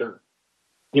after,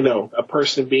 a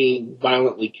person being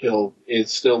violently killed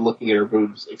is still looking at her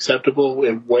boobs acceptable,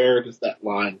 and where does that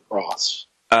line cross?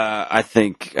 I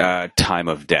think time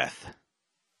of death.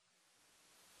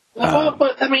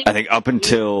 But I mean, I think up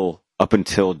until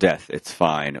death, it's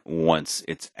fine. Once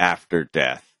it's after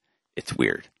death, it's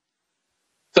weird.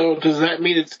 so does that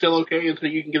mean it's still okay until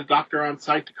you can get a doctor on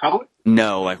site to call it?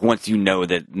 No, like once you know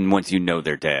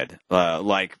they're dead.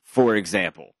 Like for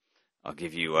example, I'll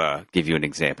give you an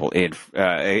example in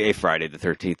a Friday the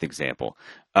 13th example.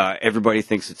 Everybody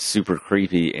thinks it's super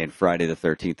creepy in Friday the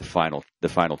 13th, the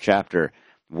final chapter,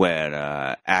 when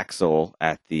Axel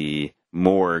at the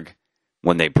morgue,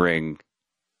 when they bring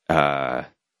the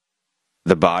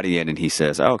body in, and he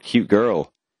says, "Oh, cute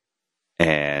girl,"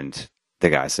 and the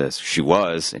guy says, "She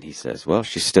was," and he says, "Well,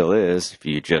 she still is."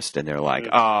 And they're like,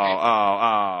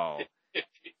 "Oh."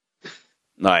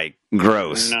 Like,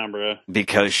 gross. Nah, bro.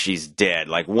 Because she's dead.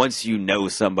 Like, once you know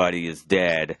somebody is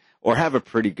dead, or have a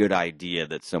pretty good idea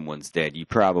that someone's dead, you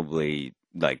probably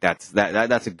that's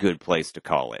a good place to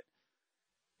call it.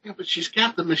 Yeah, but she's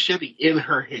got the machete in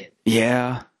her head.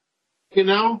 Yeah. You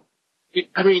know?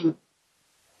 I mean,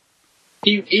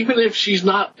 even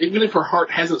if her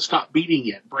heart hasn't stopped beating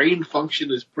yet, brain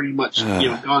function is pretty much,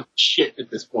 gone to shit at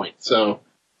this point. So,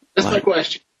 that's my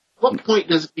question. At what point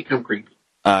does it become creepy?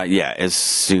 Yeah, as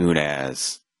soon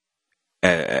as,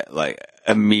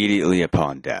 immediately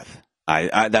upon death.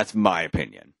 That's my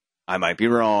opinion. I might be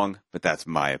wrong, but that's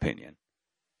my opinion.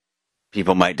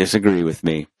 People might disagree with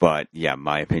me, but yeah,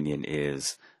 my opinion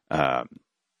is,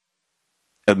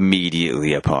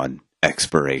 immediately upon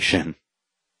expiration.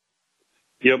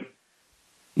 Yep.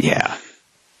 Yeah.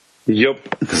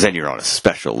 Yep. Because then you're on a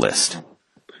special list.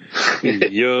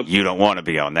 Yep. You don't want to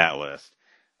be on that list.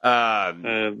 There's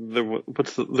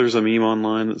a meme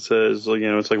online that says,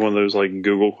 it's like one of those like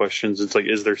Google questions. It's like,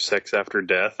 is there sex after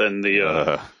death? And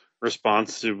the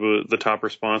the top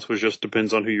response was just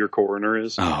depends on who your coroner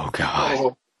is. Oh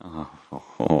God.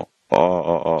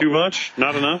 Too much?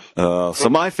 Not enough? So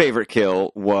my favorite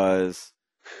kill was,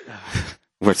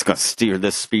 we're just going to steer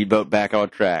this speedboat back on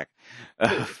track.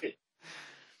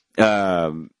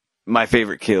 My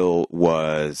favorite kill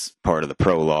was part of the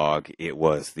prologue. It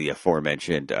was the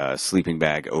aforementioned sleeping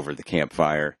bag over the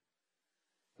campfire.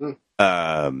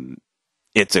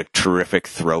 It's a terrific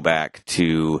throwback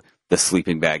to the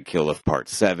sleeping bag kill of Part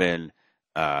 7.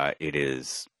 It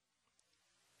is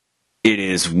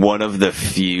one of the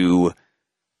few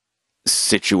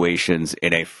situations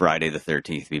in a Friday the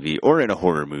 13th movie, or in a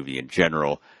horror movie in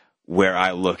general, where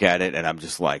I look at it and I'm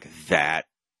just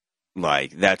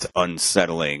that's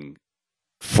unsettling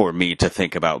for me to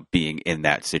think about being in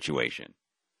that situation.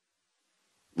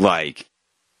 Take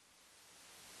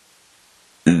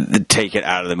it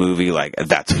out of the movie,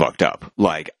 that's fucked up.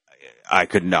 I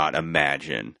could not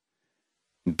imagine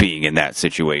being in that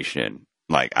situation.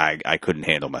 I couldn't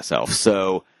handle myself.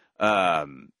 So,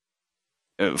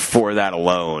 for that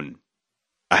alone,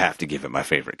 I have to give it my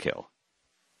favorite kill.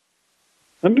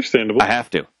 Understandable. I have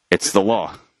to. It's the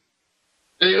law.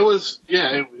 It was,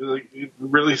 it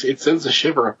really, it sends a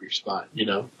shiver up your spine,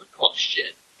 oh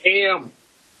shit, damn.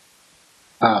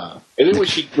 And then when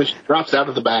she drops out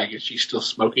of the bag, is she still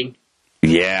smoking?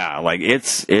 Yeah,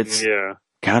 it's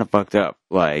kind of fucked up.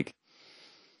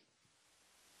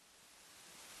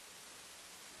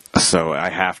 So I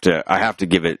have to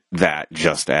give it that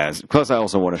just as. Plus, I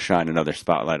also want to shine another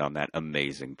spotlight on that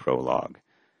amazing prologue.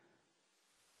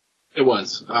 It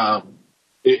was,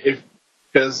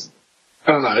 because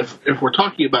I don't know if we're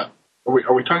talking about. Are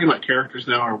we talking about characters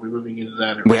now? Or are we moving into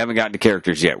that? We haven't gotten to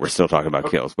characters yet. We're still talking about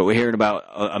kills, but we're here in about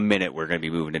a minute. We're going to be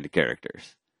moving into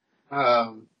characters.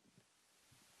 Yeah,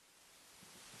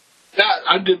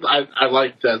 I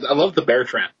liked. I love the bear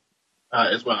trap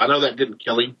as well. I know that didn't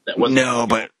kill him. That wasn't. No,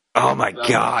 but oh my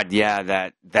god,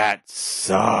 yeah, that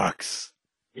sucks.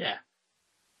 Yeah,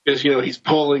 because he's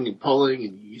pulling,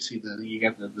 and you see you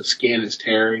got the skin is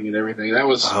tearing and everything. That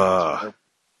was.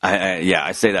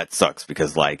 I say that sucks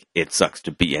because it sucks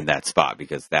to be in that spot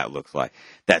because that looks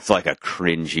that's a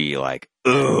cringy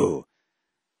ooh.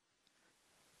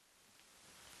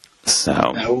 So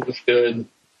that was good.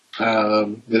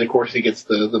 Then of course he gets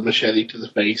the machete to the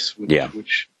face,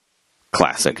 which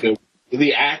classic.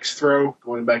 The axe throw,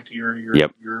 going back to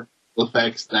your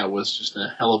effects, that was just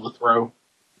a hell of a throw.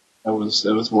 That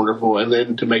was wonderful. And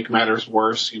then to make matters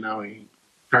worse, he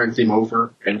turns him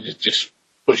over and just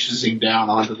pushes him down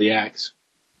onto the axe.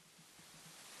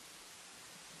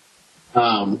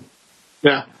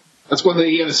 Yeah, that's one thing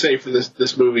you got to say for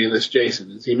this movie and this Jason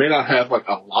is he may not have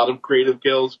a lot of creative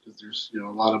kills because there's a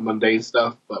lot of mundane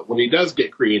stuff, but when he does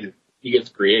get creative, he gets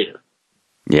creative.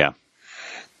 Yeah.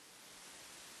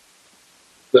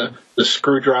 The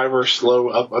screwdriver slow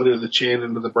up under the chin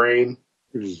into the brain.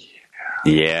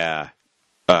 Yeah.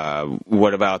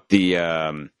 What about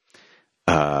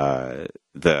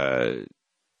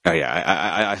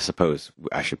I suppose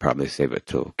I should probably save it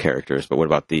to characters, but what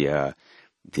about the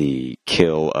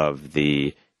kill of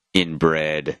the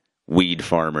inbred weed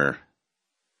farmer?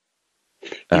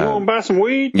 You want to buy some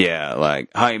weed? Yeah,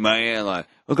 hey man,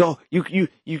 go, you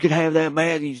can have that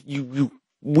man. You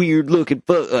weird looking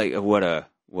fuck. What a.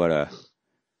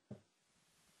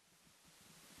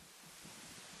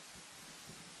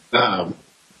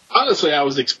 Honestly,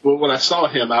 when I saw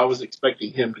him, I was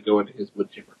expecting him to go into his wood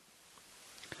chipper.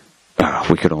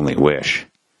 We could only wish.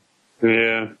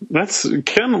 Yeah, that's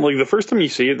kind of the first time you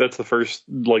see it. That's the first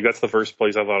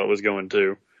place I thought it was going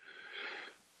to.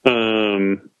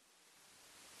 I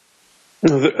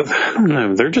don't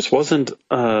know. There just wasn't.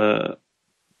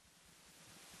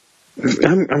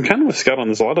 I'm kind of with Scott on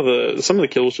this. Some of the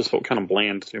kills just felt kind of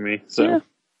bland to me. So Yeah,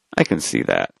 I can see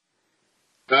that.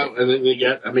 Well, and then you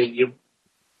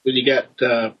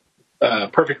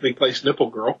got perfectly placed nipple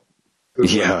girl.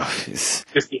 Yeah,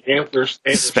 Just the antlers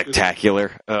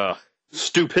spectacular.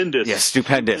 stupendous. Yeah,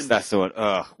 stupendous. That's the one.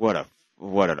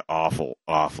 What an awful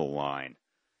line.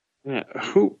 Yeah,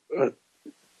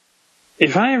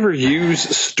 if I ever use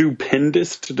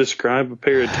stupendous to describe a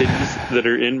pair of titties that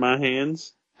are in my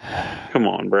hands, come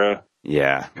on, bro.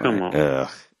 Yeah, Come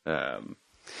on.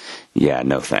 Yeah,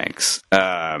 no thanks.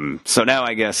 So now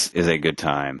I guess is a good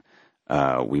time.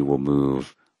 We will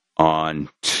move on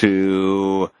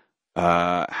to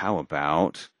how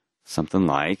about something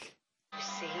like.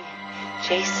 See,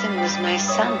 Jason was my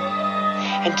son,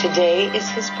 and today is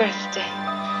his birthday.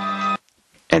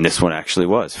 And this one actually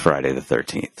was Friday the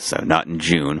 13th, so not in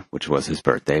June, which was his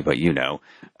birthday, but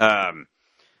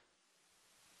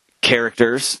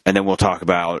characters, and then we'll talk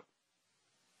about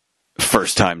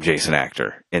first-time Jason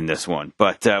actor in this one.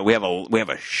 But we have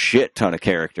a shit ton of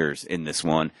characters in this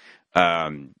one,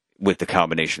 with the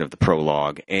combination of the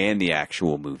prologue and the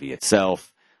actual movie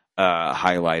itself,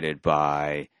 highlighted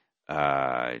by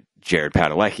Jared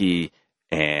Padalecki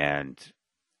and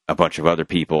a bunch of other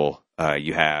people.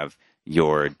 You have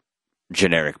your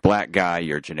generic black guy,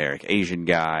 your generic Asian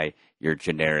guy, your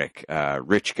generic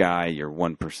rich guy, your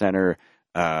one percenter.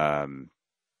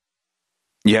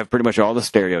 You have pretty much all the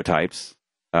stereotypes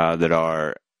that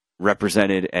are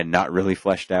represented and not really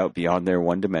fleshed out beyond their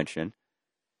one dimension.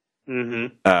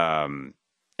 Mm-hmm.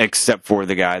 Except for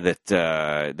the guy that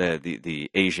the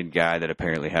Asian guy that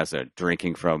apparently has a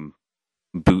drinking from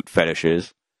boot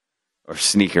fetishes or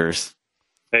sneakers.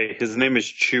 Hey, his name is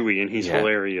Chewy, and he's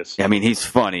hilarious. I mean, he's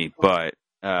funny, but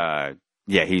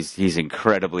he's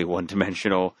incredibly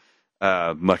one-dimensional,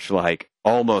 much like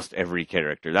almost every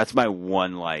character. That's my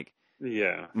one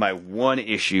my one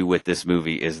issue with this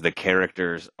movie is the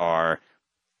characters are.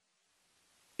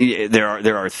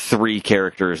 There are three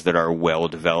characters that are well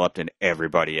developed, and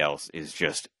everybody else is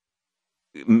just.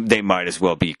 They might as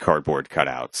well be cardboard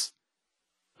cutouts.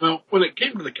 Well, when it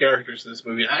came to the characters in this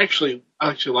movie, I actually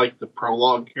like the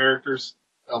prologue characters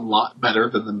a lot better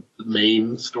than the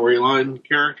main storyline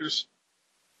characters.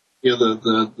 You know,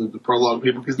 the prologue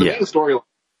people, because the main storyline,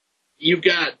 you've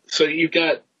got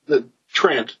the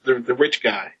Trent, the rich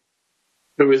guy,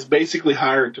 who is basically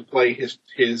hired to play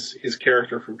his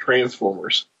character from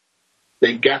Transformers.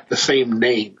 They got the same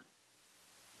name.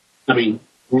 I mean,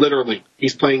 literally,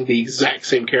 he's playing the exact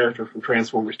same character from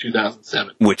Transformers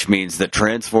 2007. Which means that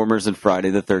Transformers and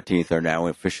Friday the 13th are now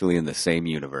officially in the same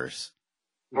universe.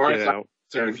 Or as I'm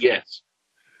concerned, yes.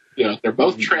 You know, they're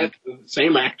both Trent, the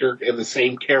same actor and the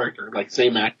same character, like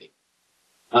same acting.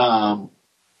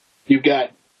 You've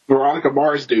got Veronica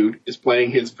Mars dude is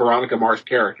playing his Veronica Mars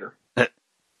character.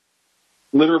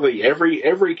 Literally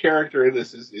every character in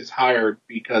this is hired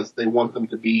because they want them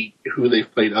to be who they've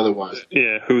played otherwise.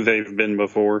 Yeah, who they've been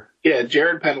before. Yeah,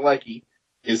 Jared Padalecki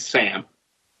is Sam.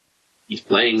 He's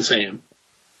playing Sam.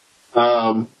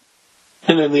 And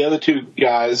then the other two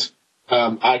guys,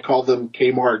 I call them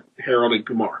Kmart, Harold, and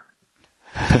Kumar.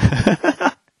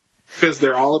 Because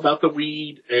they're all about the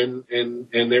weed and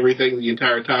everything the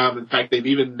entire time. In fact, they've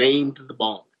even named the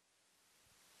bong.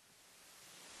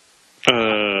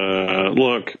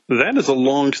 Look, that is a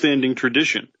long-standing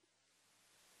tradition.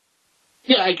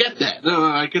 Yeah, I get that. No,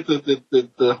 I get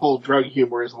the whole drug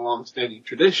humor is a long-standing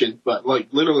tradition, but like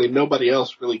literally nobody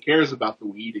else really cares about the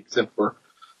weed except for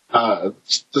the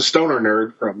stoner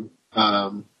nerd from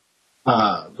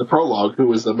the prologue,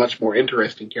 who is a much more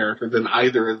interesting character than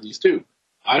either of these two.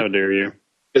 How dare you?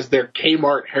 Because they're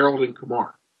Kmart, Harold, and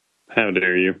Kumar. How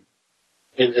dare you?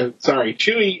 And sorry,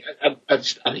 Chewie, I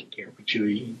didn't care for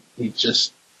Chewie. He's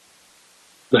just,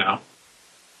 no.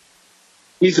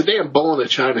 He's a damn bull in a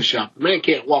china shop. The man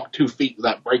can't walk 2 feet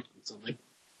without breaking something.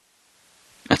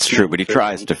 That's true, but he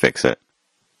tries to fix it.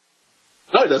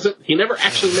 No, he doesn't. He never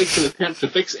actually makes an attempt to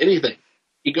fix anything.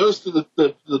 He goes to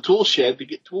the tool shed to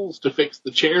get tools to fix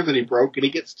the chair that he broke, and he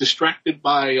gets distracted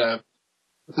by,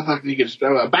 what the fuck did he get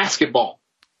distracted by? A basketball.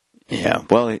 Yeah,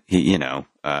 well,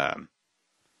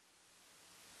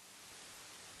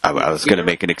 I was going to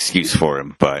make an excuse for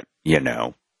him, but,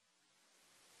 No.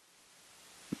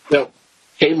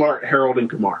 Kmart, Harold, and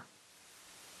Kumar.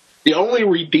 The only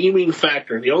redeeming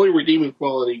factor, the only redeeming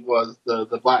quality was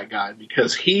the black guy,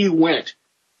 because he went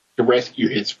to rescue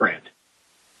his friend.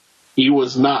 He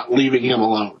was not leaving him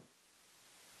alone.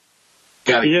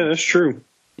 Yeah, that's true.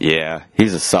 Yeah,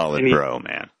 he's a solid bro,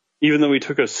 man. Even though he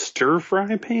took a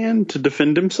stir-fry pan to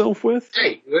defend himself with?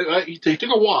 Hey, he took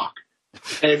a walk.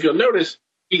 And if you'll notice,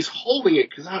 he's holding it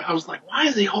because I was like, why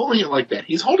is he holding it like that?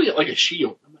 He's holding it like a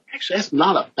shield. I'm like, actually, that's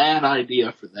not a bad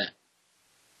idea for that.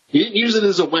 He didn't use it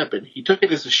as a weapon. He took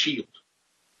it as a shield.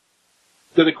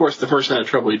 Then, of course, the first night of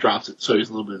trouble, he drops it, so he's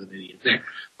a little bit of an idiot there.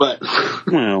 But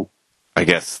Well, I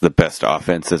guess the best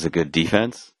offense is a good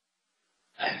defense.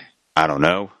 I don't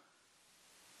know.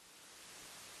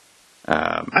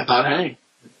 I thought, hey,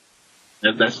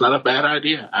 that's not a bad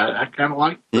idea. I kind of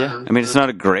like. Yeah, I mean, it's not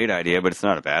a great idea, but it's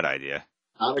not a bad idea.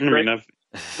 Not a I great. mean,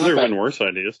 there have been worse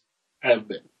ideas. Have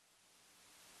been.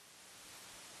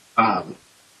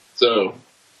 So,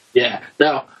 yeah.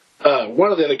 Now,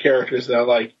 one of the other characters that I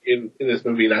like in this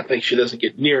movie, and I think she doesn't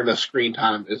get near enough screen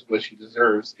time as what she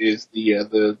deserves, is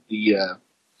the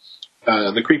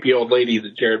creepy old lady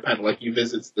that Jared Padalecki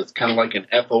visits. That's kind of like an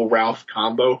Ethel Ralph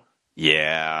combo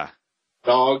Yeah.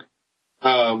 dog.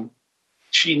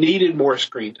 She needed more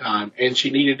screen time, and she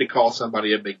needed to call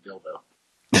somebody a big dildo.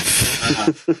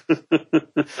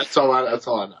 That's all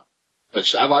I know.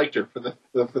 But I liked her for the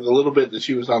little bit that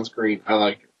she was on screen. I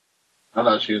liked her. I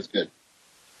thought she was good.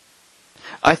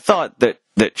 I thought that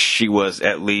she was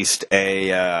at least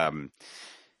a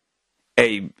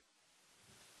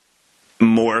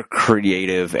more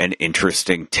creative and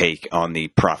interesting take on the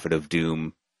Prophet of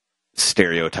Doom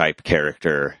stereotype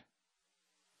character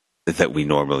that we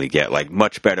normally get. Like,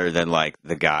 much better than, like,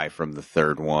 the guy from the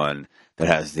third one that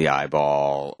has the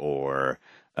eyeball, or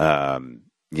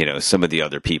some of the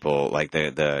other people, like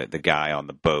the guy on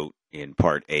the boat in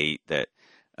part 8 that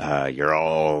you're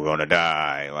all gonna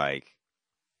die. Like,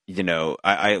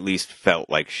 I at least felt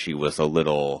like she was a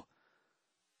little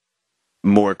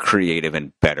more creative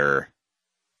and better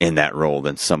in that role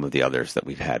than some of the others that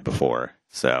we've had before.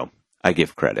 So I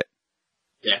give credit.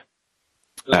 Yeah.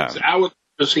 I would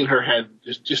have seen her had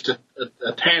just a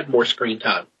tad more screen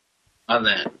time on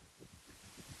that.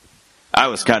 I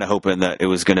was kind of hoping that it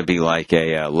was going to be like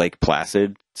a Lake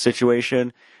Placid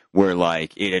situation where,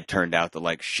 like, it had turned out that,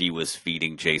 like, she was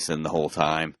feeding Jason the whole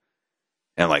time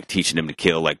and, like, teaching him to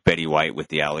kill, like Betty White with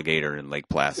the alligator in Lake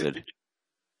Placid.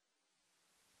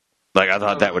 Like, I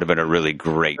thought that would have been a really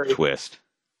great twist.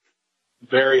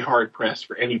 Very hard pressed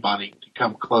for anybody to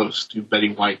come close to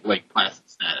Betty White Lake Placid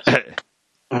status.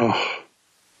 Oh,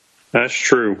 that's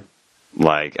true.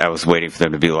 Like, I was waiting for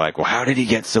them to be like, well, how did he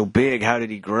get so big? How did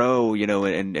he grow?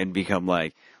 And become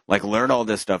like learn all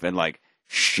this stuff. And, like,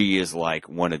 she is like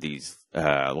one of these,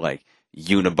 like,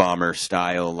 Unabomber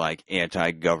style, like,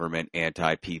 anti-government,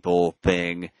 anti-people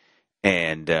thing.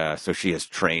 And, so she has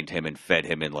trained him and fed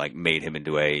him and, like, made him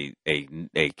into a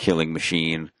killing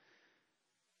machine.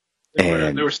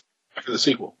 They were for the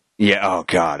sequel. Yeah, oh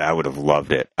God, I would have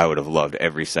loved it. I would have loved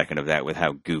every second of that with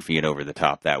how goofy and over the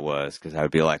top that was, because I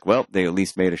would be like, well, they at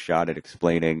least made a shot at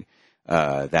explaining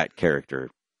that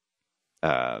character,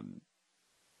 that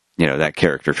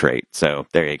character trait. So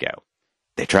there you go.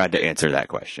 They tried to answer that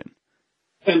question.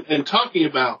 And talking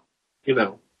about,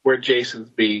 where Jason's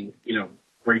being,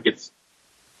 where he gets,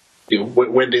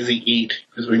 when does he eat?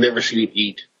 Because we've never seen him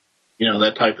eat,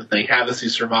 that type of thing. How does he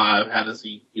survive? How does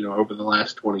he, over the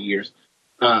last 20 years?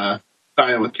 Tie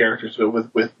in with characters, but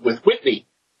with Whitney,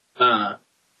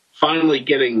 finally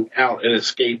getting out and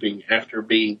escaping after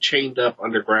being chained up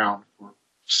underground for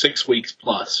 6 weeks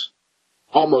plus,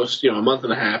 almost, a month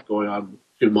and a half going on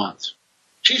 2 months.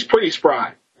 She's pretty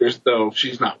spry.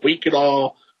 She's not weak at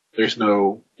all. There's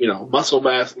no, muscle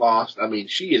mass lost. I mean,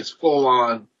 she is full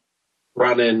on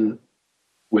running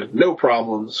with no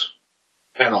problems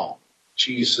at all.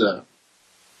 She's, I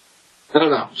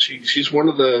don't know. She's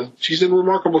in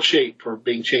remarkable shape for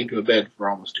being chained to a bed for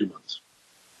almost 2 months.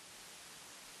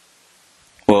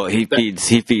 Well, he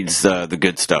feeds the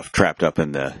good stuff trapped up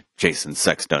in the Jason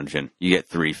sex dungeon. You get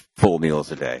 3 full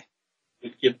meals a day.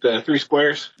 You get 3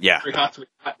 squares? Yeah. 3 hot.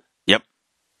 Yep.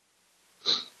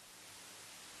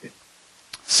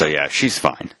 So yeah, she's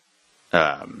fine.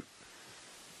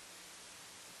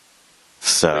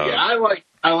 So yeah,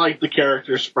 I like the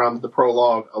characters from the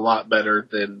prologue a lot better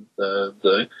than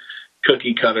the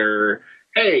cookie cutter.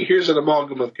 Hey, here's an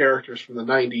amalgam of characters from the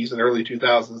 90s and early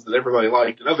 2000s that everybody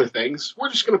liked and other things. We're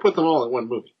just going to put them all in one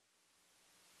movie.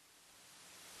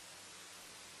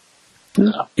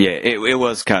 yeah, it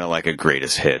was kind of like a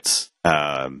greatest hits.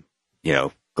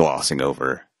 Glossing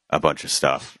over a bunch of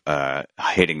stuff,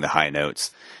 hitting the high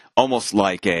notes, almost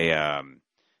like a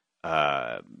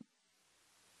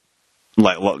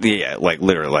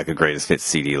literally like a greatest hits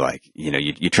CD. Like,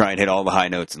 you try and hit all the high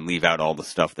notes and leave out all the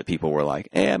stuff that people were like,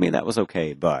 I mean, that was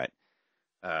okay, but,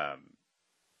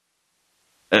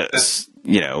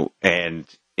 and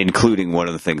including one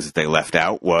of the things that they left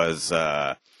out was,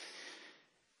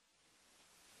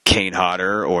 Kane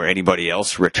Hodder or anybody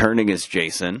else returning as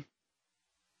Jason,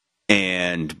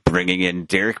 and bringing in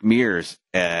Derek Mears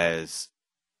as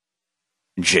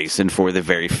Jason for the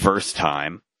very first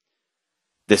time.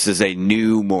 This is a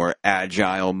new, more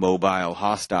agile, mobile,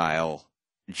 hostile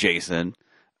Jason.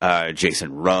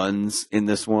 Jason runs in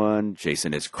this one.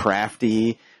 Jason is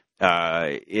crafty.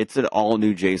 It's an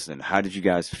all-new Jason. How did you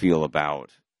guys feel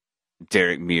about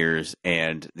Derek Mears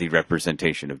and the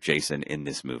representation of Jason in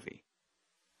this movie?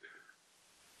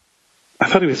 I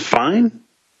thought he was fine.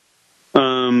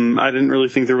 I didn't really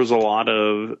think there was a lot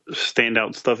of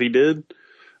standout stuff he did.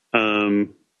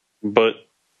 But,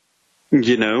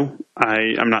 you know,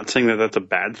 I'm not saying that that's a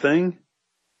bad thing.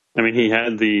 I mean, he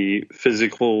had the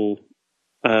physical,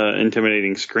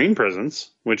 intimidating screen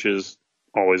presence, which is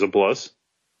always a plus.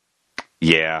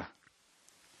 Yeah.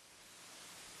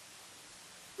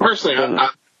 Personally,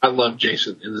 I love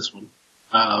Jason in this one.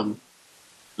 I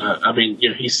mean, you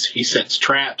know, he sets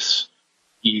traps.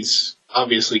 He's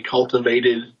obviously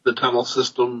cultivated the tunnel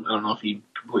system. I don't know if he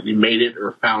completely made it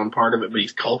or found part of it, but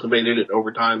he's cultivated it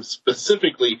over time,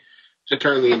 specifically to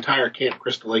turn the entire Camp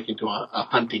Crystal Lake into a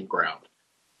hunting ground.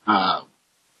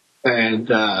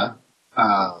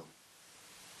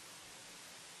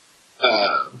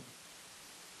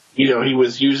 You know, he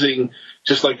was using,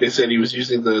 just like they said, he was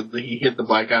using he hit the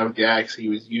black guy with the axe. He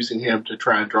was using him to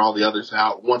try and draw the others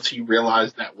out. Once he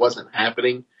realized that wasn't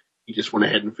happening, he just went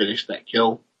ahead and finished that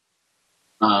kill,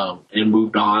 and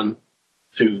moved on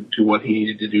to what he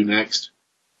needed to do next.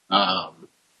 I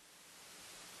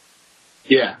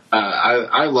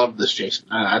love this Jason.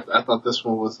 I thought this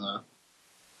one was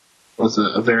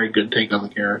a very good take on the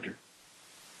character.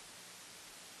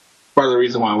 Part of the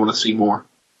reason why I want to see more.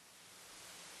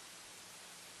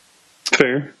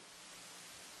 Fair.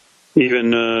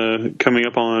 Even coming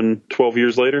up on 12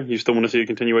 years later, you still want to see a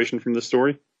continuation from this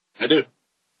story? I do.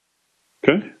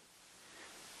 Okay.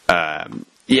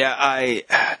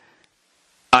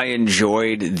 I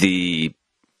enjoyed the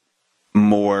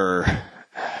more.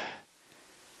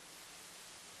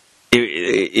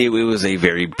 It was a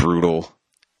very brutal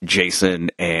Jason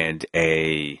and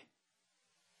a,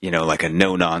 you know, like a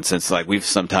no nonsense. Like we've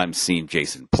sometimes seen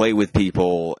Jason play with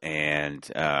people and,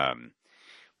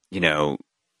 you know,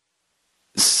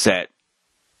 set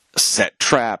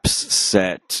traps,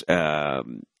 set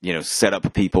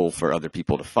up people for other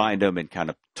people to find them and kind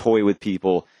of toy with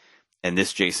people. And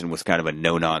this Jason was kind of a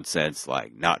no-nonsense,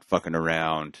 like not fucking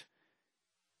around.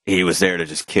 He was there to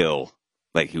just kill.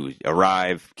 Like he would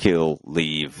arrive, kill,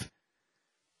 leave.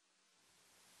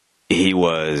 He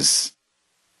was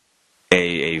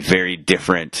a very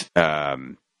different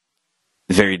kind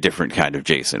of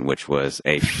Jason, which was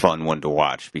a fun one to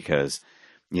watch because,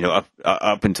 you know,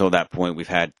 up until that point, we've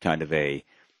had kind of a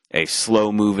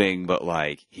slow moving, but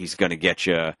like he's gonna get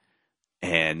you.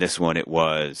 And this one,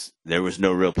 there was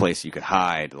no real place you could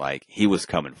hide. Like he was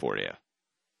coming for you.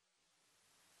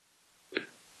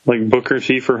 Like Booker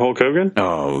T for Hulk Hogan?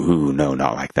 Oh, no,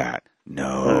 not like that.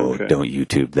 No, okay. Don't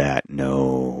YouTube that.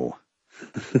 No,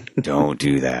 don't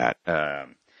do that.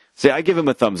 See, I give him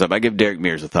a thumbs up. I give Derek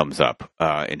Mears a thumbs up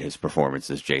in his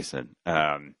performance as Jason.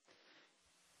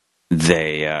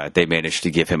 They managed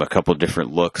to give him a couple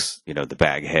different looks, you know, the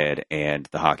bag head and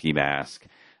the hockey mask,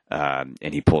 and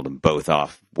he pulled them both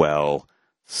off well.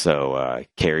 So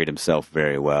carried himself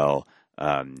very well.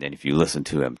 And if you listen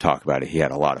to him talk about it, he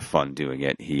had a lot of fun doing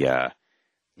it. He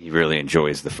really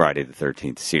enjoys the Friday the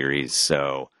 13th series.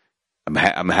 So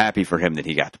I'm happy for him that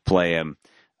he got to play him.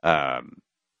 And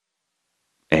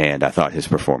I thought his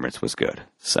performance was good.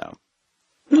 So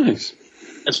nice.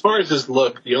 As far as his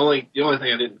look, the only thing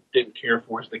I didn't care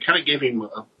for is they kind of gave him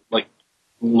like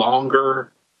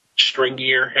longer,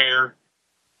 stringier hair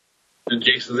than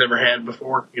Jason's ever had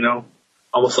before. You know,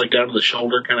 almost like down to the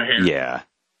shoulder kind of hair. yeah.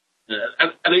 I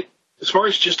didn't, as far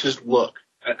as just his look,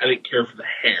 I didn't care for the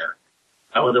hair.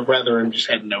 I would have rather him just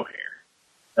had no hair.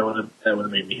 That would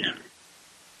have made me happy.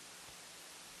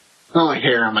 I don't like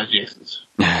hair on my Jasons.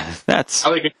 I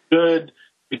like a good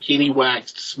bikini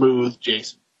waxed, smooth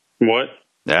Jason. What?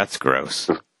 That's gross.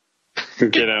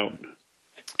 Get out.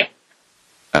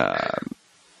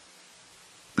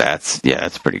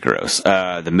 That's pretty gross.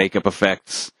 The makeup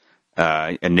effects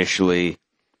initially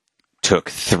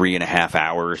took 3.5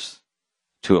 hours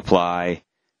to apply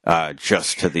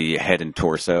just to the head and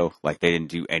torso. Like they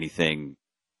didn't do anything,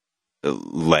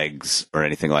 legs or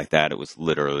anything like that. It was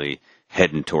literally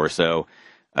head and torso.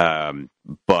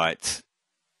 But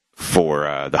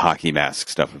for the hockey mask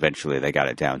stuff, eventually they got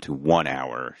it down to 1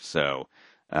 hour. So,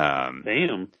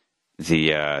 damn.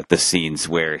 The scenes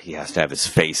where he has to have his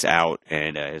face out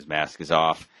and his mask is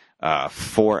off,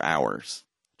 4 hours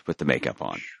to put the makeup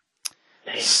on.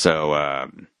 So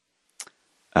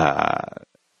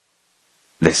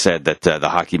they said that the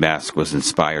hockey mask was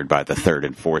inspired by the third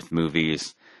and fourth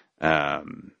movies. They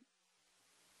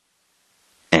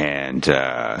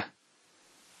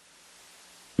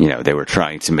were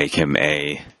trying to make him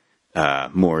a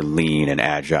more lean and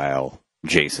agile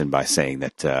Jason by saying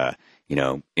that,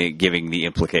 giving the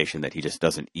implication that he just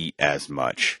doesn't eat as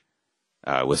much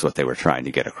was what they were trying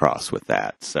to get across with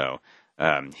that. So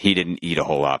he didn't eat a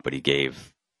whole lot, but he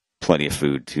gave plenty of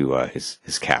food to his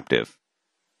captive.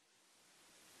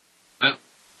 Well,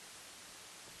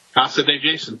 Casa de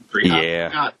Jason.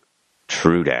 Yeah,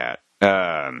 true that.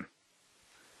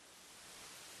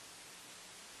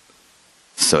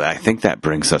 So I think that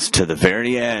brings us to the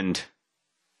very end.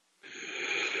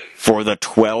 For the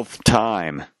 12th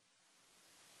time,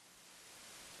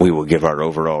 we will give our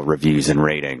overall reviews and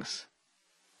ratings.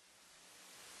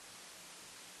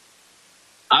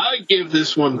 I give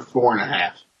this one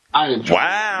 4.5. I enjoyed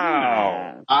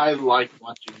Wow. it. I like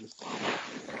watching this.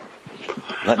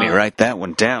 Let me write that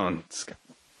one down. It's got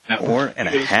 4.5.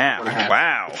 4.5.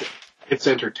 Wow. It's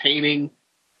entertaining.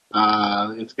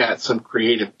 It's got some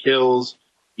creative kills,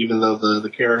 even though the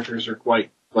characters are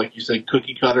quite, like you said,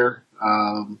 cookie cutter.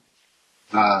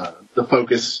 The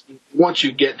focus, once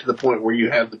you get to the point where you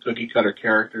have the cookie cutter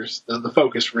characters, the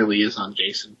focus really is on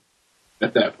Jason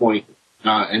at that point,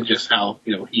 and just how,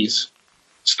 he's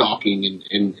stalking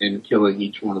and killing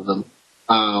each one of them.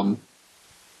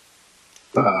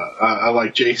 I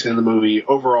like Jason in the movie.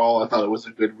 Overall, I thought it was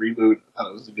a good reboot. I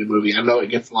thought it was a good movie. I know it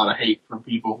gets a lot of hate from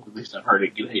people. At least I've heard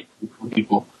it get hate from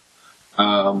people.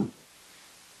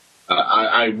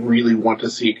 I really want to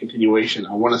see a continuation.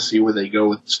 I want to see where they go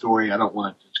with the story. I don't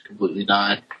want it to just completely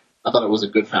die. I thought it was a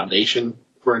good foundation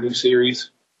for a new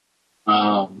series.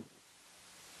 And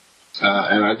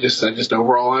I just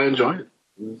overall, I enjoyed it.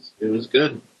 It was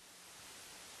good.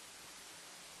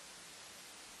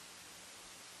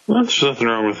 Well, there's nothing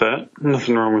wrong with that.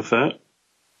 Nothing wrong with that.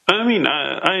 I mean,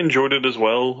 I enjoyed it as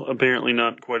well. Apparently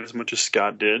not quite as much as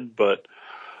Scott did, but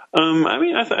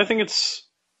I think it's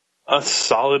a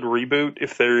solid reboot.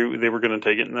 If they were going to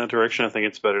take it in that direction, I think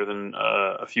it's better than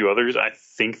a few others. I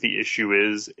think the issue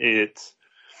is it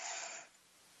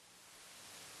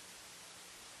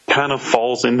kind of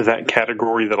falls into that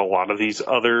category that a lot of these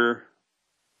other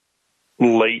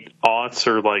late aughts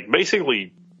or like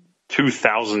basically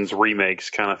 2000s remakes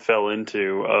kind of fell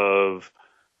into of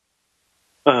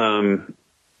I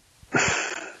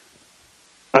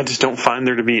just don't find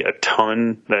there to be a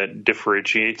ton that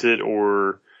differentiates it,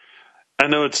 or I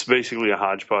know it's basically a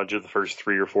hodgepodge of the first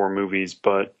 3 or 4 movies,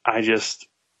 but if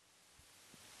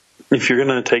you're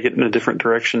going to take it in a different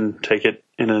direction, take it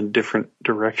in a different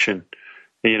direction.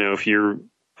 If you're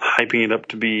hyping it up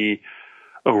to be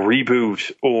a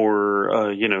reboot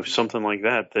or, something like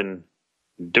that, then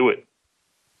do it.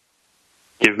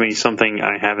 Give me something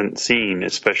I haven't seen,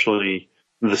 especially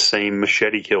the same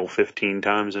machete kill 15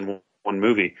 times in one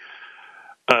movie.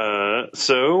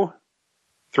 So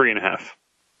 3.5.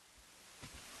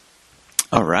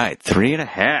 All right,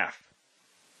 3.5.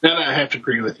 Then I have to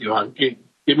agree with you on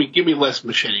give me less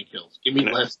machete kills. Give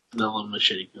me less vanilla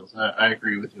machete kills. I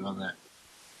agree with you on that.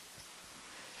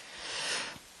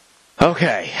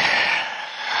 Okay.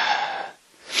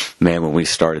 Man, when we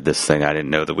started this thing, I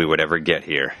didn't know that we would ever get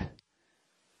here.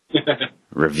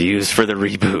 Reviews for the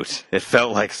reboot. It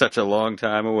felt like such a long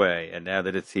time away, and now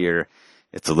that it's here,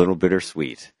 it's a little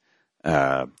bittersweet.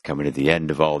 Coming to the end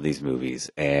of all these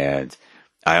movies, and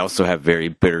I also have very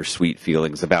bittersweet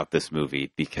feelings about this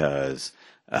movie because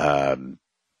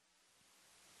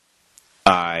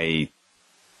I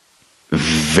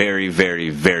very, very,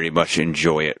 very much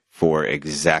enjoy it for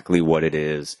exactly what it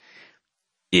is.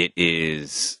 It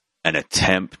is an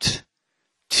attempt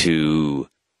to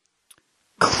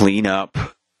clean up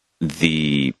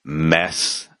the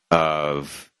mess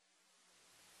of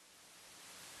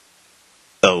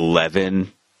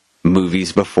 11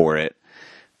 movies before it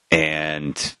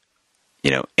and,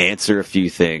 answer a few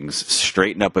things,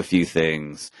 straighten up a few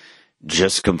things,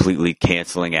 just completely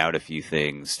canceling out a few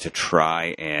things to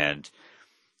try and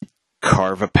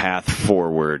carve a path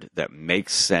forward that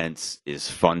makes sense, is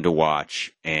fun to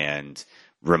watch, and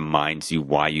reminds you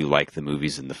why you like the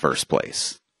movies in the first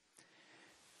place.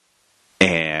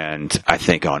 And I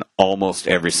think on almost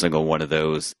every single one of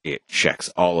those, it checks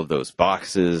all of those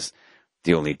boxes.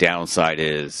 The only downside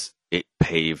is it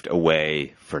paved a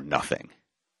way for nothing.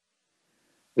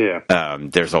 Yeah.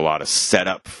 There's a lot of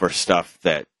setup for stuff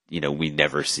that, we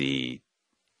never see,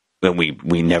 and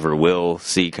we never will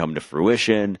see come to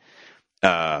fruition.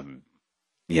 There's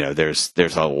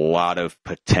a lot of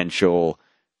potential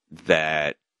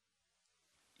that,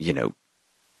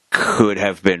 could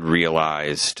have been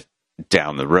realized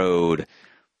down the road.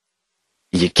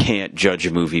 You can't judge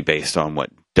a movie based on what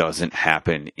doesn't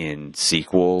happen in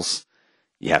sequels.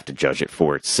 You have to judge it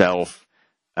for itself.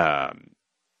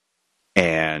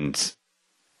 And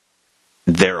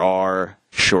there are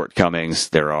shortcomings.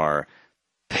 There are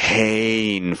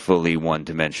painfully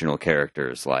one-dimensional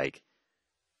characters, like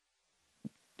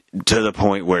to the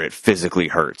point where it physically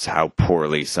hurts how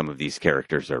poorly some of these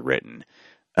characters are written.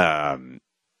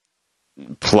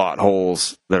 Plot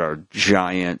holes that are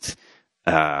giant,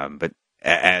 but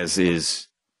as is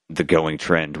the going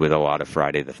trend with a lot of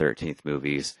Friday the 13th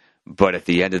movies. But at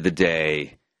the end of the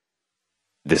day,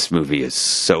 this movie is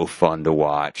so fun to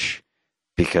watch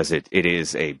because it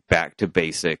is a back to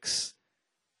basics,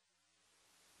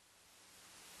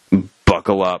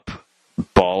 buckle up,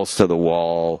 balls to the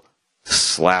wall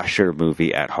slasher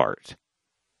movie at heart.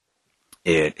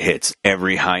 It hits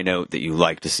every high note that you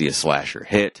like to see a slasher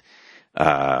hit.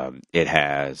 It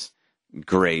has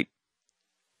great,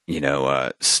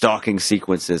 stalking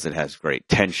sequences. It has great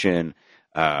tension.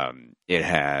 It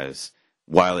has,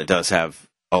 while it does have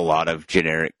a lot of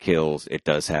generic kills, it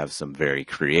does have some very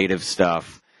creative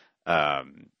stuff.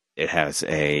 It has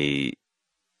an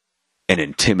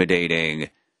intimidating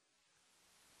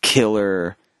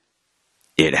killer.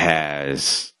 It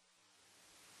has,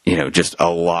 just a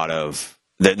lot of,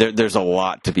 there's a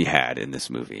lot to be had in this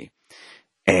movie.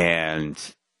 And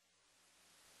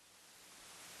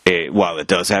while it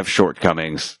does have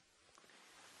shortcomings,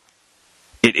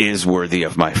 it is worthy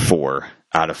of my 4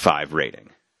 out of 5 rating.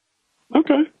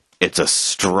 Okay. It's a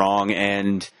strong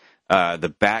end.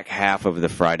 The back half of the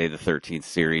Friday the 13th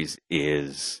series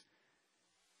is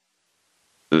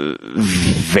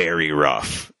very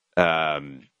rough.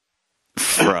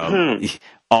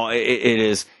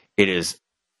 It is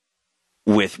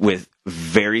with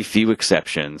very few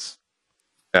exceptions.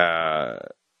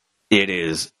 It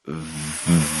is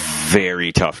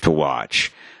very tough to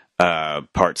watch.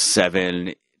 Part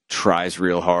 7 tries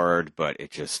real hard, but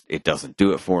it doesn't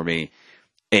do it for me.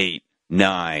 8,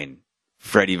 9,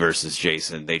 Freddy versus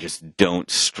Jason, they just don't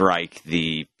strike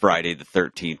the Friday the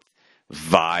 13th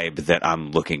vibe that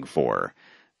I'm looking for.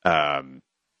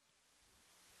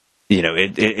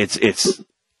 It's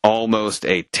almost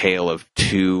a tale of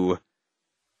 2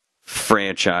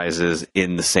 franchises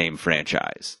in the same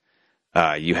franchise.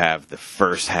 You have the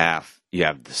first half, you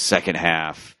have the second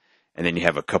half, and then you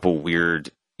have a couple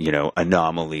weird,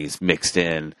 anomalies mixed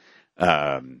in.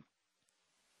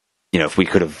 If we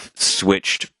could have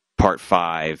switched Part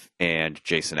 5 and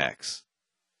Jason X,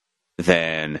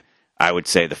 then I would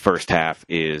say the first half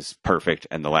is perfect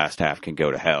and the last half can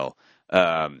go to hell.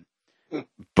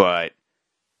 But,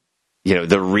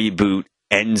 the reboot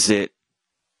ends it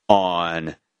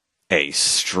on a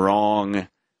strong,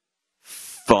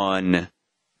 fun,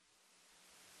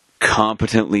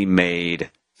 competently made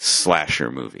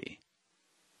slasher movie.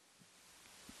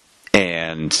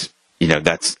 And,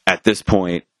 that's at this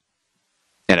point,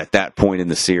 and at that point in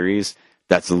the series,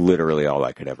 that's literally all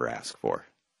I could ever ask for.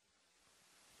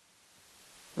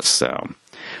 So,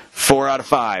 4 out of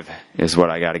 5 is what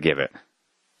I got to give it.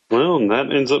 Well, and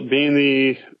that ends up being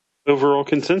the overall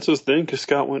consensus then, because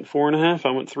Scott went 4.5,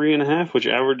 I went 3.5, which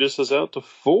averages us out to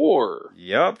 4.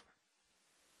 Yep.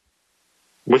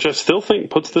 Which I still think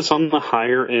puts this on the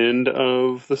higher end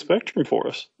of the spectrum for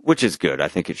us. Which is good. I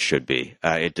think it should be.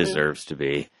 It deserves to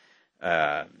be.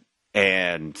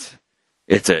 And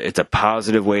it's a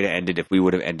positive way to end it. If we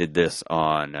would have ended this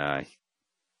on,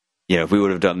 if we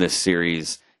would have done this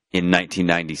series in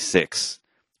 1996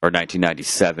 or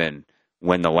 1997,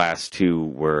 when the last 2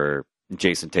 were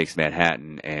Jason Takes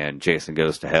Manhattan and Jason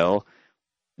Goes to Hell,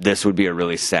 this would be a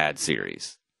really sad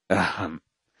series.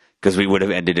 Because we would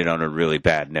have ended it on a really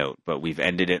bad note. But we've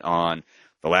ended it on,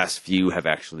 the last few have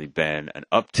actually been an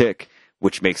uptick,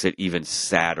 which makes it even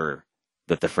sadder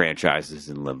that the franchise is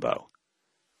in limbo.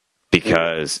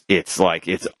 Because it's like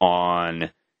it's on,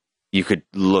 you could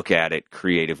look at it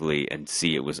creatively and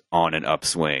see it was on an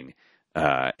upswing.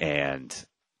 And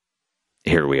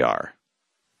here we are.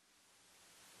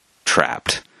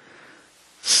 Trapped.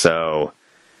 So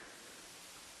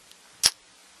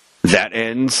that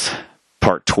ends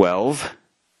part 12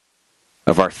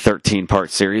 of our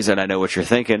 13-part series, and I know what you're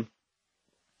thinking.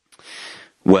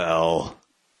 Well,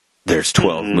 there's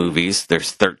 12 movies,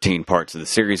 there's 13 parts of the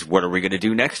series. What are we going to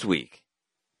do next week?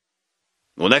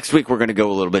 Well, next week we're going to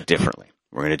go a little bit differently.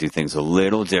 We're going to do things a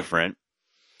little different.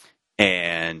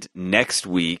 And next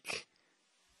week,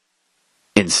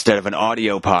 instead of an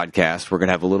audio podcast, we're going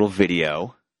to have a little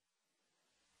video,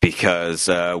 because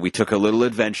we took a little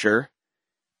adventure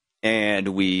and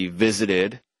we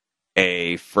visited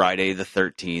a Friday the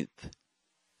 13th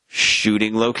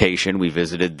shooting location. We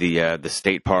visited the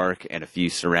state park and a few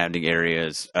surrounding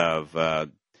areas of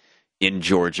in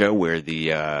Georgia where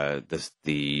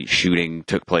the shooting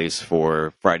took place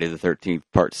for Friday the 13th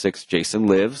Part 6 Jason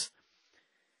Lives.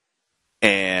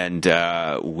 And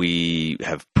we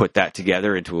have put that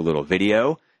together into a little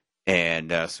video,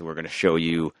 and so we're going to show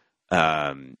you,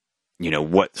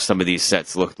 what some of these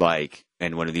sets looked like,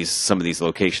 and some of these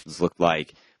locations looked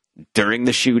like during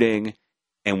the shooting,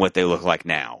 and what they look like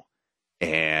now.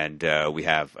 And we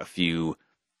have a few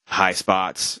high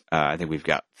spots. I think we've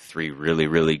got 3 really,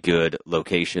 really good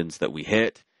locations that we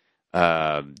hit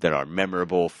that are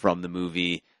memorable from the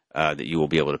movie that you will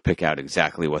be able to pick out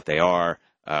exactly what they are.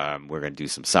 We're going to do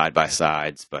some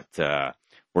side-by-sides, but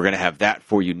we're going to have that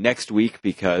for you next week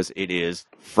because it is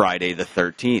Friday the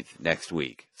 13th next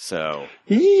week. So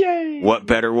Yay! What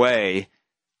better way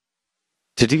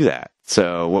to do that?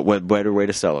 So what better way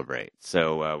to celebrate?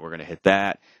 So we're going to hit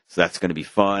that. So that's going to be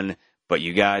fun. But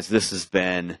you guys, this has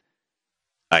been...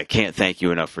 I can't thank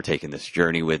you enough for taking this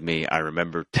journey with me. I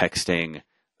remember texting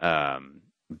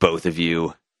both of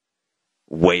you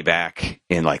way back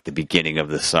in like the beginning of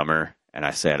the summer, and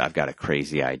I said, I've got a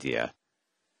crazy idea.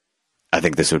 I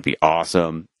think this would be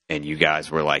awesome. And you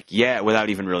guys were like, yeah, without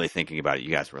even really thinking about it,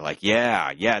 you guys were like,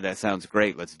 yeah, that sounds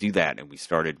great. Let's do that. And we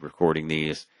started recording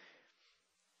these.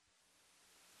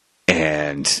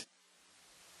 And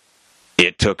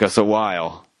it took us a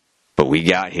while, but we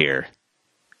got here.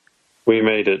 We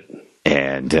made it.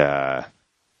 And so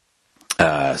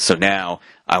now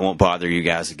I won't bother you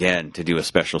guys again to do a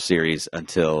special series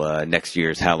until next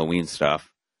year's Halloween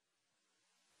stuff.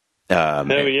 Hell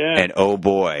yeah. And oh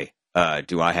boy,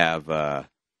 do I have a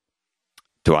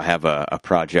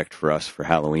project for us for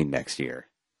Halloween next year.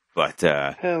 But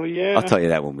hell yeah. I'll tell you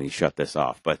that when we shut this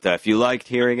off. But if you liked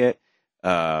hearing it,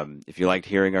 if you liked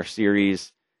hearing our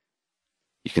series,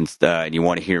 you can and you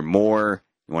want to hear more,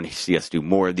 you want to see us do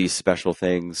more of these special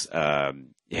things,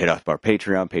 hit up our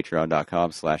Patreon,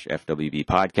 patreon.com/FWB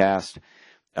podcast.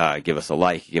 Give us a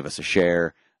like, give us a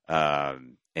share,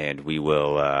 and we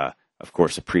will, of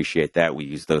course, appreciate that. We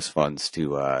use those funds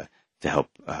to help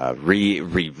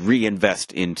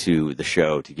reinvest into the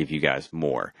show to give you guys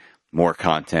more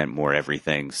content, more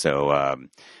everything. So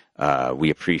we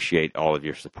appreciate all of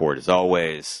your support as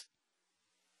always.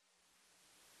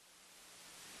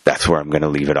 That's where I'm going to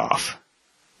leave it off.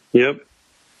 Yep.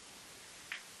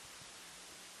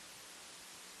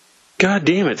 God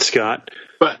damn it, Scott.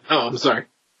 But, I'm sorry.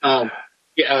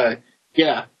 Yeah,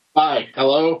 bye.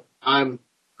 Hello, I'm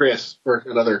Chris for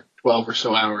another 12 or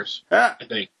so hours, I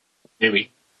think.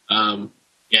 Maybe.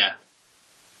 Yeah.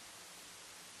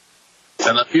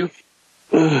 I love you.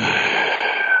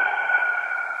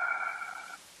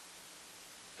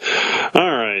 All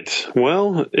right.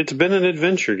 Well, it's been an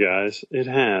adventure, guys. It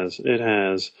has.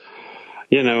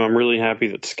 You know, I'm really happy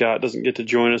that Scott doesn't get to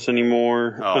join us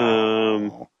anymore.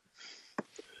 Oh.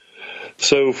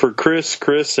 So for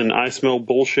Chris, and I smell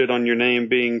bullshit on your name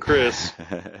being Chris,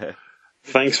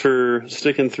 thanks for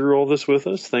sticking through all this with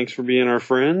us. Thanks for being our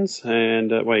friends.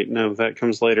 And wait, no, that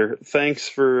comes later. Thanks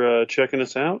for checking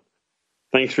us out.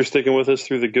 Thanks for sticking with us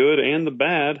through the good and the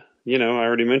bad. You know, I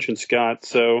already mentioned Scott,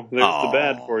 so there's the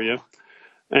bad for you.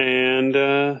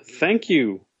 And thank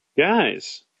you,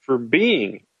 guys, for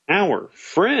being our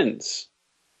friends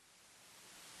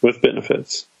with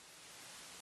benefits.